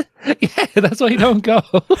worldish. yeah, that's why you don't go.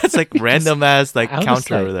 It's like random ass like Out of counter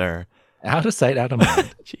sight. over there. Out of sight, out of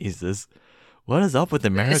mind. Jesus, what is up with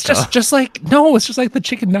America? It's just like no, it's just like the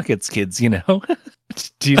chicken nuggets, kids.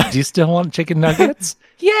 Do you still want chicken nuggets?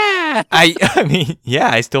 Yeah, I mean, yeah,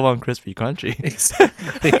 I still want crispy country.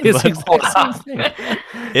 exactly. It's But- exact same thing.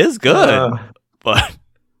 It's good, Uh, but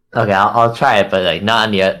okay, I'll try it, but like not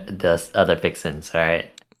on the other fixins. All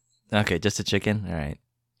right. okay, just a chicken. All right,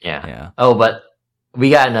 Yeah. yeah. Oh, but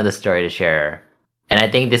we got another story to share, and I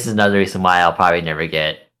think this is another reason why I'll probably never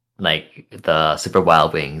get like the Super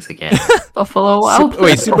Wild Wings again. Buffalo Wild.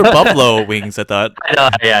 Wait, super buffalo wings. I thought. I know,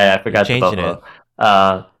 yeah, I forgot the Changing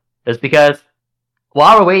buffalo. It's because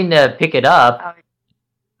while we're waiting to pick it up,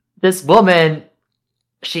 this woman,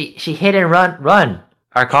 she hit and run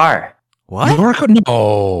our car. What?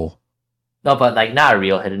 No. No, but like not a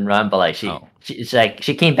real hit and run, but like Oh.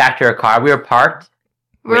 she came back to her car. We were parked.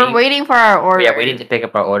 We're waiting for our order. Yeah, waiting to pick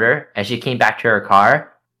up our order, and she came back to her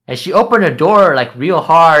car, and she opened the door like real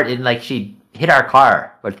hard, and like she hit our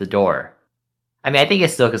car with the door. I mean, I think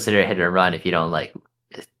it's still considered a hit and run if you don't like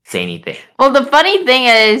say anything. Well, the funny thing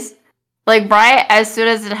is, like, right as soon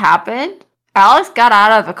as it happened, Alex got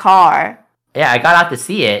out of the car. Yeah, I got out to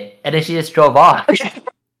see it, and then she just drove off.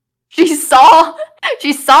 She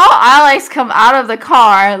saw Alex come out of the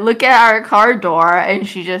car, look at our car door, and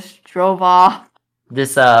she just drove off.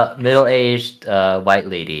 This middle-aged white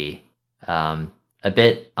lady, a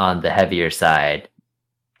bit on the heavier side.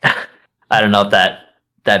 I don't know if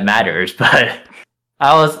that matters, but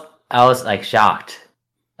I was like shocked.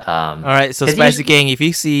 All right, so 'cause Spicy Gang, if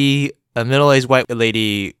you see a middle-aged white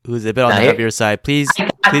lady who's a bit on No, the here- heavier side, please No,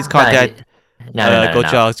 contact no,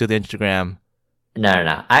 Coach Alex through the Instagram.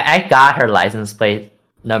 No. I got her license plate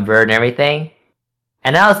number and everything.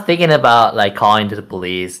 And I was thinking about like calling to the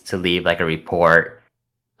police to leave like a report.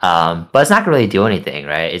 But it's not gonna really do anything,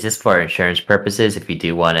 right? It's just for insurance purposes if you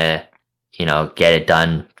do wanna, get it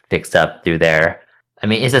done, fixed up through there. I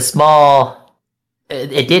mean it's a small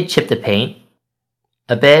it did chip the paint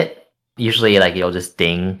a bit. Usually like it'll just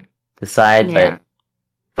ding the side, Yeah.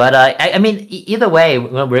 but I mean, either way,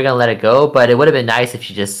 we're gonna let it go. But it would have been nice if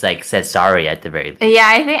she just like said sorry at the very least. Yeah,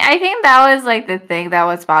 I think that was like the thing that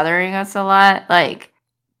was bothering us a lot. Like,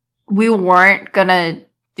 we weren't gonna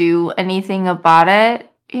do anything about it,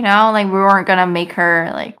 like we weren't gonna make her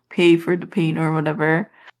like pay for the paint or whatever.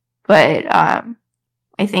 But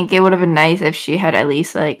I think it would have been nice if she had at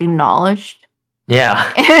least like acknowledged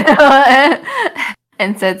Yeah,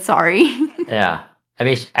 and said sorry. yeah. I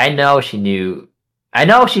mean, I know she knew. I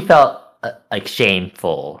know she felt like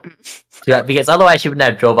shameful, because otherwise she wouldn't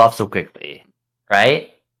have drove off so quickly,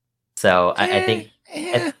 right? So I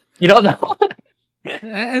think. You don't know?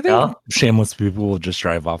 I think No? shameless people will just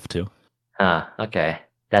drive off too. Huh. Okay.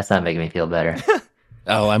 That's not making me feel better.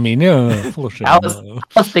 Oh, I mean, yeah, full of shame. I was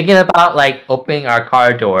thinking about like opening our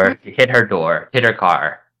car door, hit her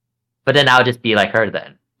car, but then I'll just be like her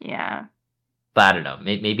then. Yeah. But I don't know.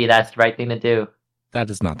 Maybe that's the right thing to do. That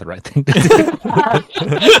is not the right thing to do.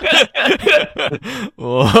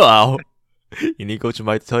 Wow. You need Coach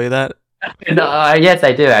Mike to tell you that? No, yes,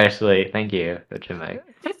 I do actually. Thank you, Coach Mike.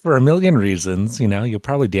 For a million reasons, you'll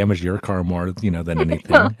probably damage your car more, than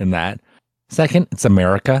anything in that. Second, it's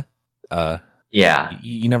America. Yeah.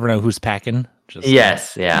 You never know who's packing. Just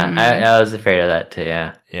Yes. Yeah. Mhm. I was afraid of that too.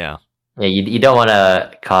 Yeah. Yeah. Yeah. You don't want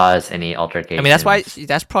to cause any altercation. I mean,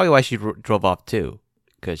 that's probably why she drove off too.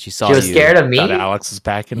 Because she saw She was you. scared of me. thought Alex was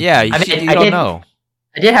packing. Yeah, you, I mean, you I don't did- know.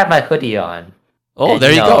 I did have my hoodie on. Oh, and,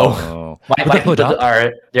 there you you go. know- Oh. Why With the hood people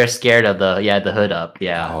up? they're scared of the hood up.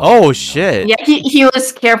 Yeah. Oh, no. shit. Yeah, he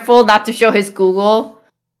was careful not to show his Google.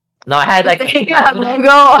 No, I had like logo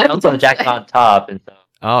on also jacket on top, and so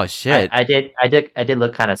Oh, shit. I did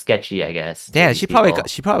look kind of sketchy, I guess. to Damn, these she probably people.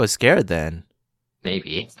 she probably was scared then.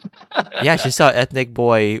 Maybe. Yeah, she saw ethnic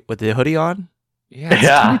boy with the hoodie on. Yeah, it's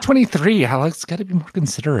Yeah. 2023, Alex. Got to be more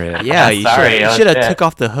considerate. Yeah, you Sorry, should oh, should have shit. took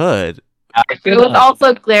off the hood. It was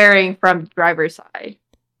also glaring from driver's side.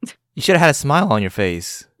 You should have had a smile on your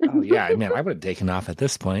face. Oh yeah, I mean, I would have taken off at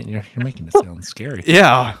this point. You're making it sound scary.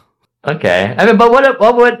 Yeah. Okay. I mean, but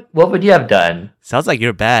what would you have done? Sounds like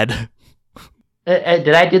you're bad.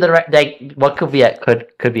 Did I do the right? Like, what could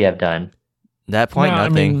we have done? That point, No, I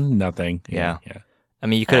nothing. mean, nothing. Yeah. Yeah. I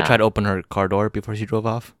mean, you could have Yeah. tried to open her car door before she drove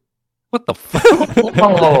off. What the fuck?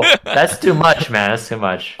 Oh, that's too much, man. That's too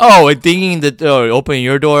much. Oh, and thinking that opening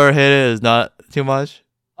your door hit it is not too much.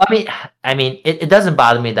 I mean, it doesn't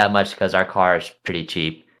bother me that much because our car is pretty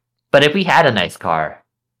cheap. But if we had a nice car,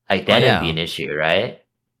 like then yeah. it'd be an issue, right?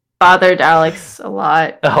 Bothered Alex a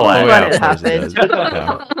lot. Oh, That's yeah, what of it course it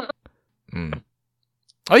happened. Mm.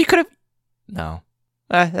 Oh, you could have. No,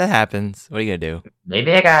 that happens. What are you gonna do?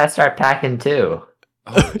 Maybe I gotta start packing too.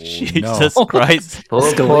 Oh, Jesus no. Christ! Pull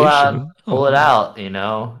Escalation. it out. You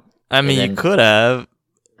know, I mean, And you then- could have,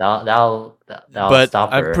 that'll but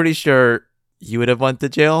stop her. I'm pretty sure you would have went to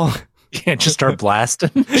jail. Yeah, just start blasting.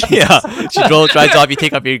 Yeah, she drives off. You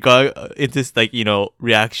take off your gun. It's this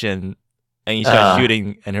reaction, and you start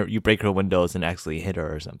shooting, and you break her windows and actually hit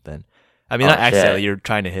her or something. I mean, Oh, not accidentally. shit. You're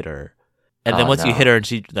trying to hit her, and then Oh, once you no. hit her, and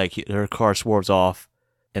she her car swerves off,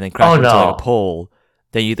 and then crashes into no. a pole.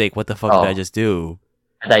 Then you think, what the fuck did I Oh. just do?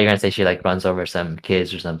 I thought you were gonna say she like runs over some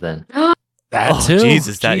kids or something. That Oh, too.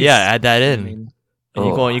 Jesus, Jeez. add that in. I mean, And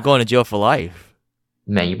you're Oh. going to jail for life.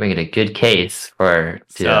 Man, you bring in a good case to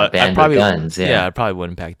So, ban probably- the guns. Yeah, I probably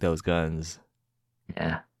wouldn't pack those guns.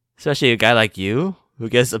 Yeah. Especially a guy like you who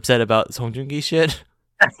gets upset about Song Joong-ki shit.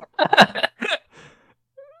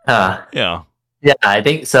 Huh. Yeah. Yeah, I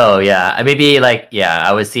think so. Yeah, maybe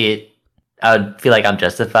I would see it. I would feel like I'm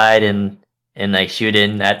justified in like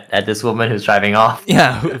shooting at this woman who's driving off.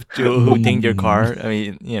 Yeah, who dinged your car. I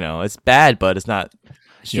mean, it's bad, but it's not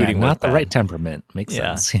shooting. not the bad. right temperament. Makes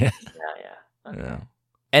Yeah. sense. Yeah. Yeah. Yeah.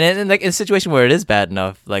 And then, in a situation where it is bad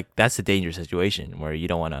enough, that's a dangerous situation where you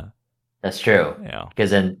don't want to, That's true. Because Because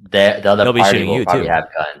then the other They'll be party shooting will you, probably too. have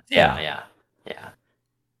guns. Yeah. Yeah.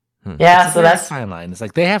 Hmm. Yeah, It's so a very that's fine line. It's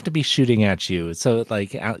like they have to be shooting at you. So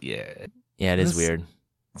yeah, it is This- weird.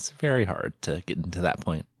 it's very hard to get into that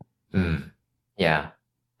point. yeah.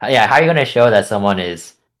 Yeah, how are you gonna show that someone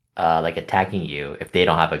is attacking you if they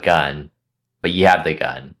don't have a gun, but you have the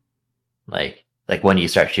gun? Like when you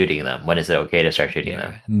start shooting them, when is it okay to start shooting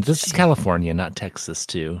them? And this is California, not Texas,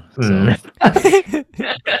 too. So. Mm.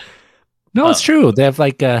 No, it's true. They have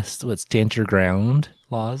stand your ground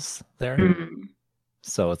laws there. Mm.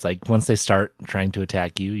 So it's like once they start trying to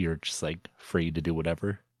attack you, you're just like free to do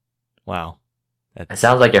whatever. Wow. It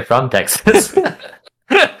sounds like you're from Texas.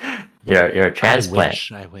 you're a transplant.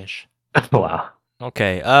 I wish. Wow.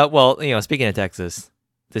 Okay. Well, speaking of Texas,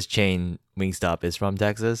 this chain Wingstop is from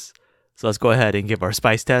Texas. So let's go ahead and give our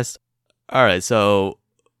spice test. All right. So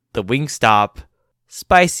the Wingstop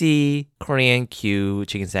spicy Korean Q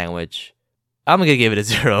chicken sandwich. I'm going to give it a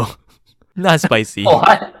 0. Not spicy.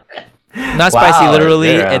 What? Not spicy Wow, literally.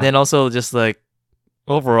 0. And then also just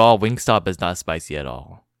overall, Wingstop is not spicy at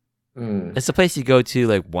all. Mm. It's a place you go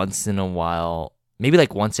to once in a while, maybe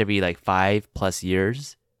once every 5+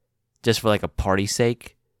 years, just for a party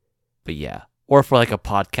sake. But yeah, or for a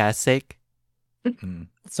podcast sake.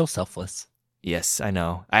 It's so selfless. Yes, I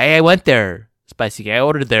know. I went there, spicy. I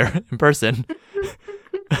ordered there in person.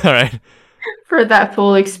 All right, For that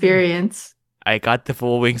full experience. I got the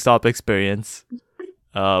full Wingstop experience.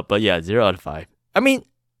 But yeah, 0 out of 5. I mean,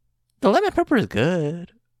 The lemon pepper is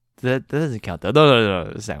good. That doesn't count though.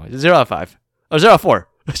 No. Sandwich. 0 out of 5. Oh, 0 out of 4.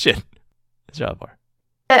 Shit. 0 out of 4.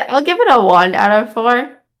 I'll give it a 1 out of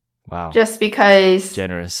 4. Wow. Just because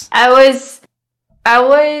Generous. I was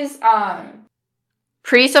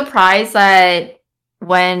pretty surprised that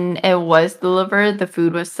when it was delivered, the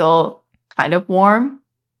food was still kind of warm.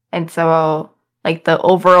 And so like the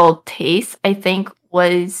overall taste, I think,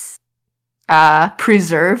 was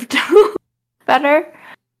preserved better.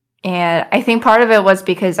 And I think part of it was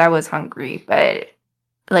because I was hungry, but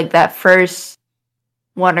like that first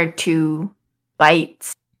 1 or 2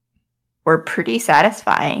 bites were pretty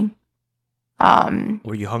satisfying.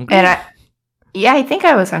 Were you hungry? And I think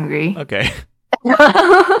I was hungry. Okay.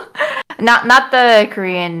 not the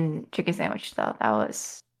Korean chicken sandwich though. That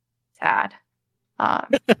was sad.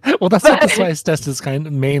 Well, that's what the spice test is kind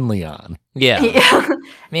of mainly on. Yeah. Yeah.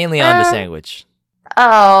 Mainly on the sandwich.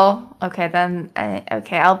 Oh, okay then.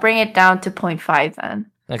 Okay, I'll bring it down to 0.5 then.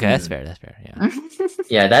 Okay, that's fair. That's fair. Yeah.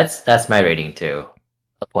 Yeah, that's my rating too.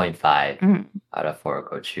 A 0.5 Mm. out of 4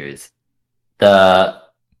 go-chus.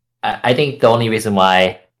 I think the only reason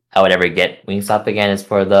why I would ever get Wingstop again is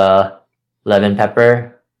for the lemon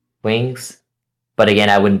pepper wings. But again,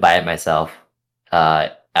 I wouldn't buy it myself.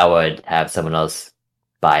 I would have someone else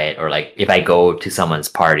buy it, or like if I go to someone's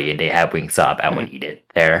party and they have Wingstop, I would eat it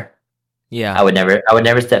there. Yeah. I would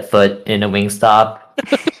never step foot in a Wingstop.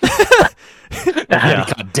 Yeah.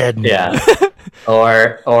 He got dead. Yeah.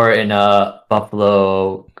 or in a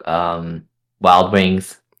Buffalo Wild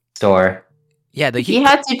Wings store. Yeah. The He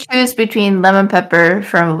had to choose between lemon pepper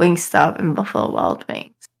from Wingstop and Buffalo Wild Wings.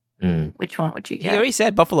 Mm. Which one would you He get? already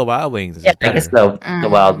said Buffalo Wild Wings. Is Yeah, I better. guess the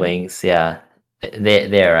Mm. Wild Wings. Yeah,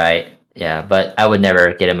 they're right. Yeah, but I would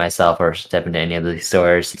never get it myself or step into any of these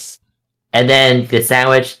stores. And then the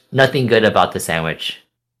sandwich, nothing good about the sandwich,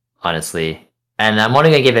 honestly. And I'm only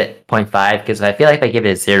gonna give it 0.5 because I feel like if I give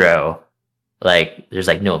it a 0, like there's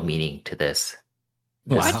like no meaning to this.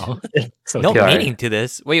 Wow. So No Our- meaning to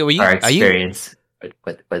this. Wait, Our are you experience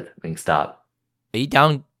with Wingstop.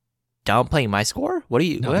 downplaying my score? What are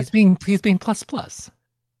you? No, what? he's being plus plus.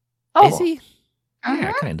 Oh, Is he?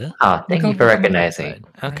 Yeah, kind of. Oh, thank you for recognizing.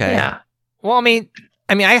 Okay. Yeah. Well, I mean,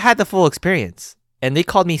 I had the full experience, and they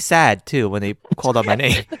called me sad too when they called out my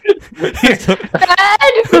name. Bad!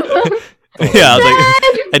 Yeah, I was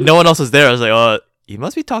like, and no one else was there. I was like, oh, you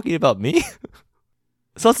must be talking about me.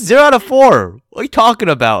 So it's 0 out of 4. What are you talking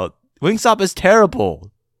about? Wingstop is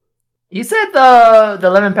terrible. You said the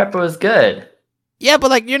lemon pepper was good. Yeah, but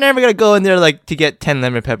like you're never gonna go in there like to get 10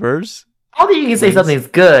 lemon peppers. I don't think you can say something's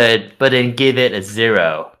good, but then give it a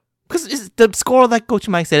 0. Because the score, like Coach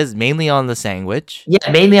Mike said, is mainly on the sandwich.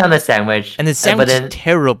 Yeah, mainly on the sandwich. And the sandwich but then, is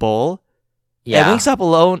terrible. yeah. And Wingstop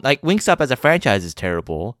alone, like Wingstop as a franchise is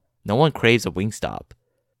terrible. No one craves a Wingstop.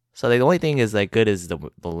 So like the only thing is like good is the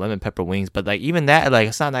lemon pepper wings, but like even that, like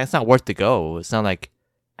it's not worth the go. It's not like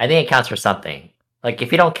I think it counts for something. Like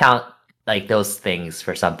if you don't count like those things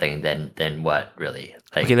for something, then what really?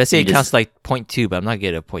 Like, okay, let's say you it counts like 0.2, but I'm not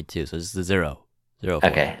getting a 0.2, so it's the 0. 0 4.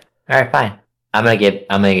 Okay, all right, fine. I'm gonna give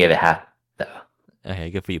it half though. Okay,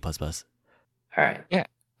 good for you, plus plus. All right.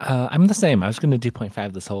 I'm the same. I was going to do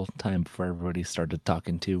 0.5 this whole time before everybody started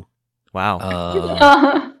talking too.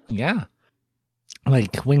 Wow. Yeah.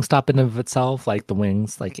 Like Wingstop in of itself, like the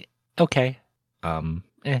wings, like okay. And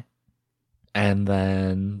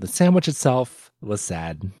then the sandwich itself was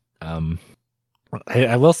sad.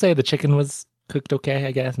 I will say the chicken was cooked okay,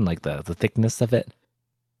 I guess, and like the thickness of it.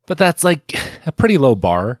 But that's like a pretty low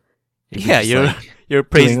bar. If Yeah, just, you're like, you're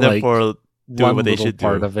praising doing, them like, for doing one what they little should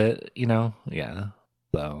part do. of it, you know? Yeah.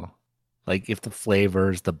 So like if the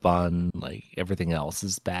flavors, the bun, like everything else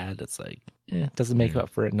is bad, it's like it doesn't make up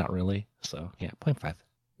for it, not really. So yeah, 0.5.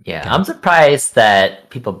 Yeah, I'm surprised that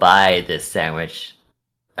people buy this sandwich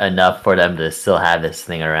enough for them to still have this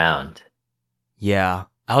thing around. Yeah,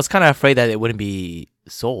 I was kind of afraid that it wouldn't be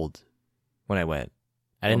sold when I went.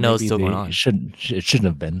 I didn't know it was still going on. It shouldn't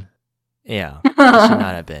have been. Yeah, it should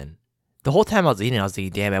not have been. The whole time I was eating, I was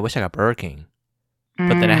thinking, damn, I wish I got Burger King.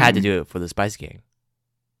 But then I had to do it for the Spice Gang.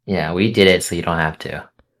 Yeah, we did it so you don't have to.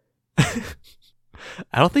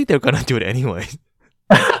 I don't think they're gonna do it anyway,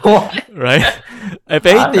 What? right? If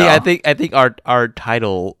I don't anything, know. I think our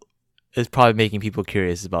title is probably making people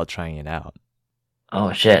curious about trying it out.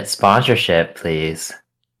 Oh shit! Sponsorship, please.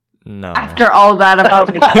 No, After all that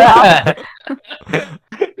about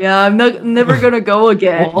yeah, I'm never gonna go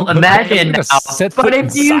again. Well, imagine now, Set But foot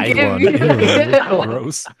if you inside give one. me- Ew,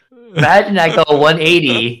 gross. imagine I go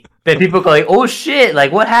 180, then people go like, "Oh shit!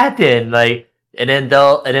 Like what happened?" Like, and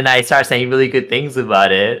then I start saying really good things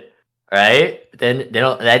about it, right? Then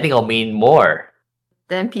I think it'll mean more.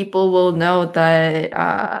 then people will know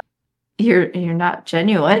that you're not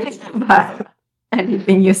genuine about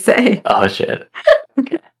anything you say. Oh shit.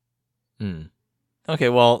 Okay,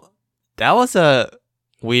 well, that was a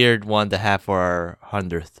weird one to have for our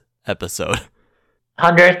 100th episode.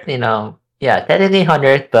 100th, technically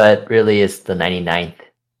 100th, but really it's the 99th.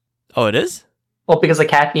 Oh, it is? Well, because the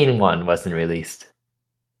caffeine one wasn't released.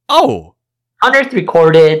 Oh! 100th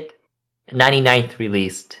recorded, 99th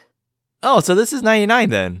released. Oh, so this is 99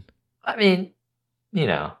 then. I mean,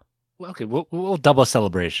 Okay, we'll double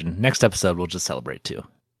celebration. Next episode, we'll just celebrate too.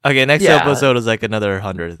 Okay, next Yeah. episode is like another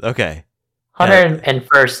 100th. Okay.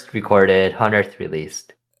 101st recorded, 100th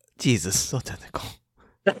released. Jesus, so technical.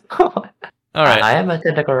 All All right. I am a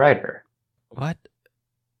technical writer. What?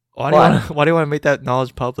 Why do you want to make that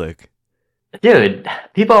knowledge public? Dude,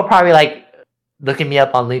 people are probably like looking me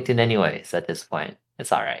up on LinkedIn anyways at this point.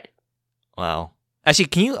 It's all right. Wow. Actually,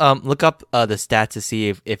 can you look up the stats to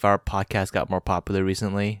see if our podcast got more popular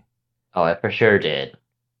recently? Oh, I for sure did.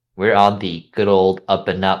 We're on the good old up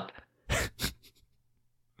and up.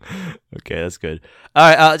 Okay, that's good.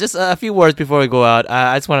 All right, just a few words before we go out.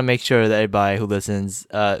 I just want to make sure that everybody who listens,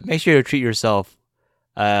 make sure you treat yourself.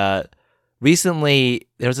 Recently,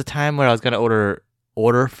 there was a time where I was gonna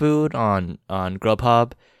order food on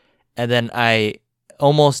Grubhub, and then I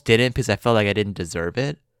almost didn't because I felt like I didn't deserve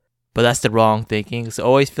it. But that's the wrong thinking. So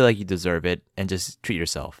always feel like you deserve it and just treat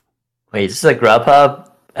yourself. Wait, is this a Grubhub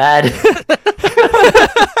ad?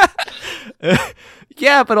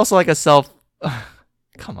 Yeah, but also like a self.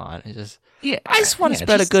 Come on, I just want to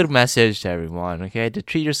spread a good message to everyone. Okay, to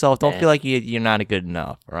treat yourself. Don't feel like you're not good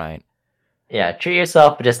enough. Right? Yeah, treat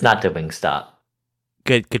yourself, but just not to Wingstop.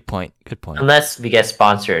 Good point. Good point. Unless we get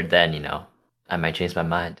sponsored, then I might change my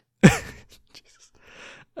mind.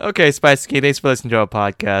 Okay, Spice King, thanks for listening to our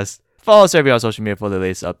podcast. Follow us everywhere on social media for the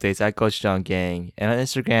latest updates at Gochujang Gang and on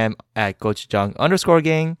Instagram at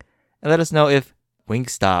Gochujang_gang. And let us know if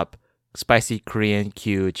Wingstop spicy Korean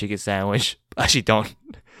Q chicken sandwich. Actually, don't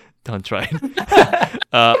try it.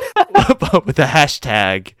 But with the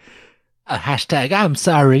hashtag. Hashtag I'm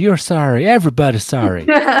sorry, you're sorry, everybody's sorry.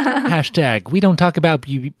 Hashtag we don't talk about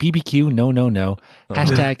BBQ, no.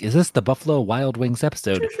 Hashtag is this the Buffalo Wild Wings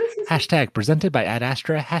episode? Hashtag presented by Ad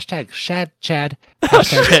Astra. Hashtag Shad Chad.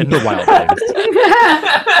 Hashtag Super Wild Wings.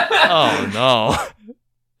 Oh no.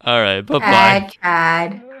 All right, bye-bye.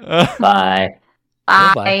 Chad. Bye.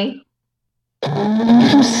 Bye.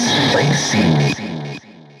 Bye-bye. Spicy.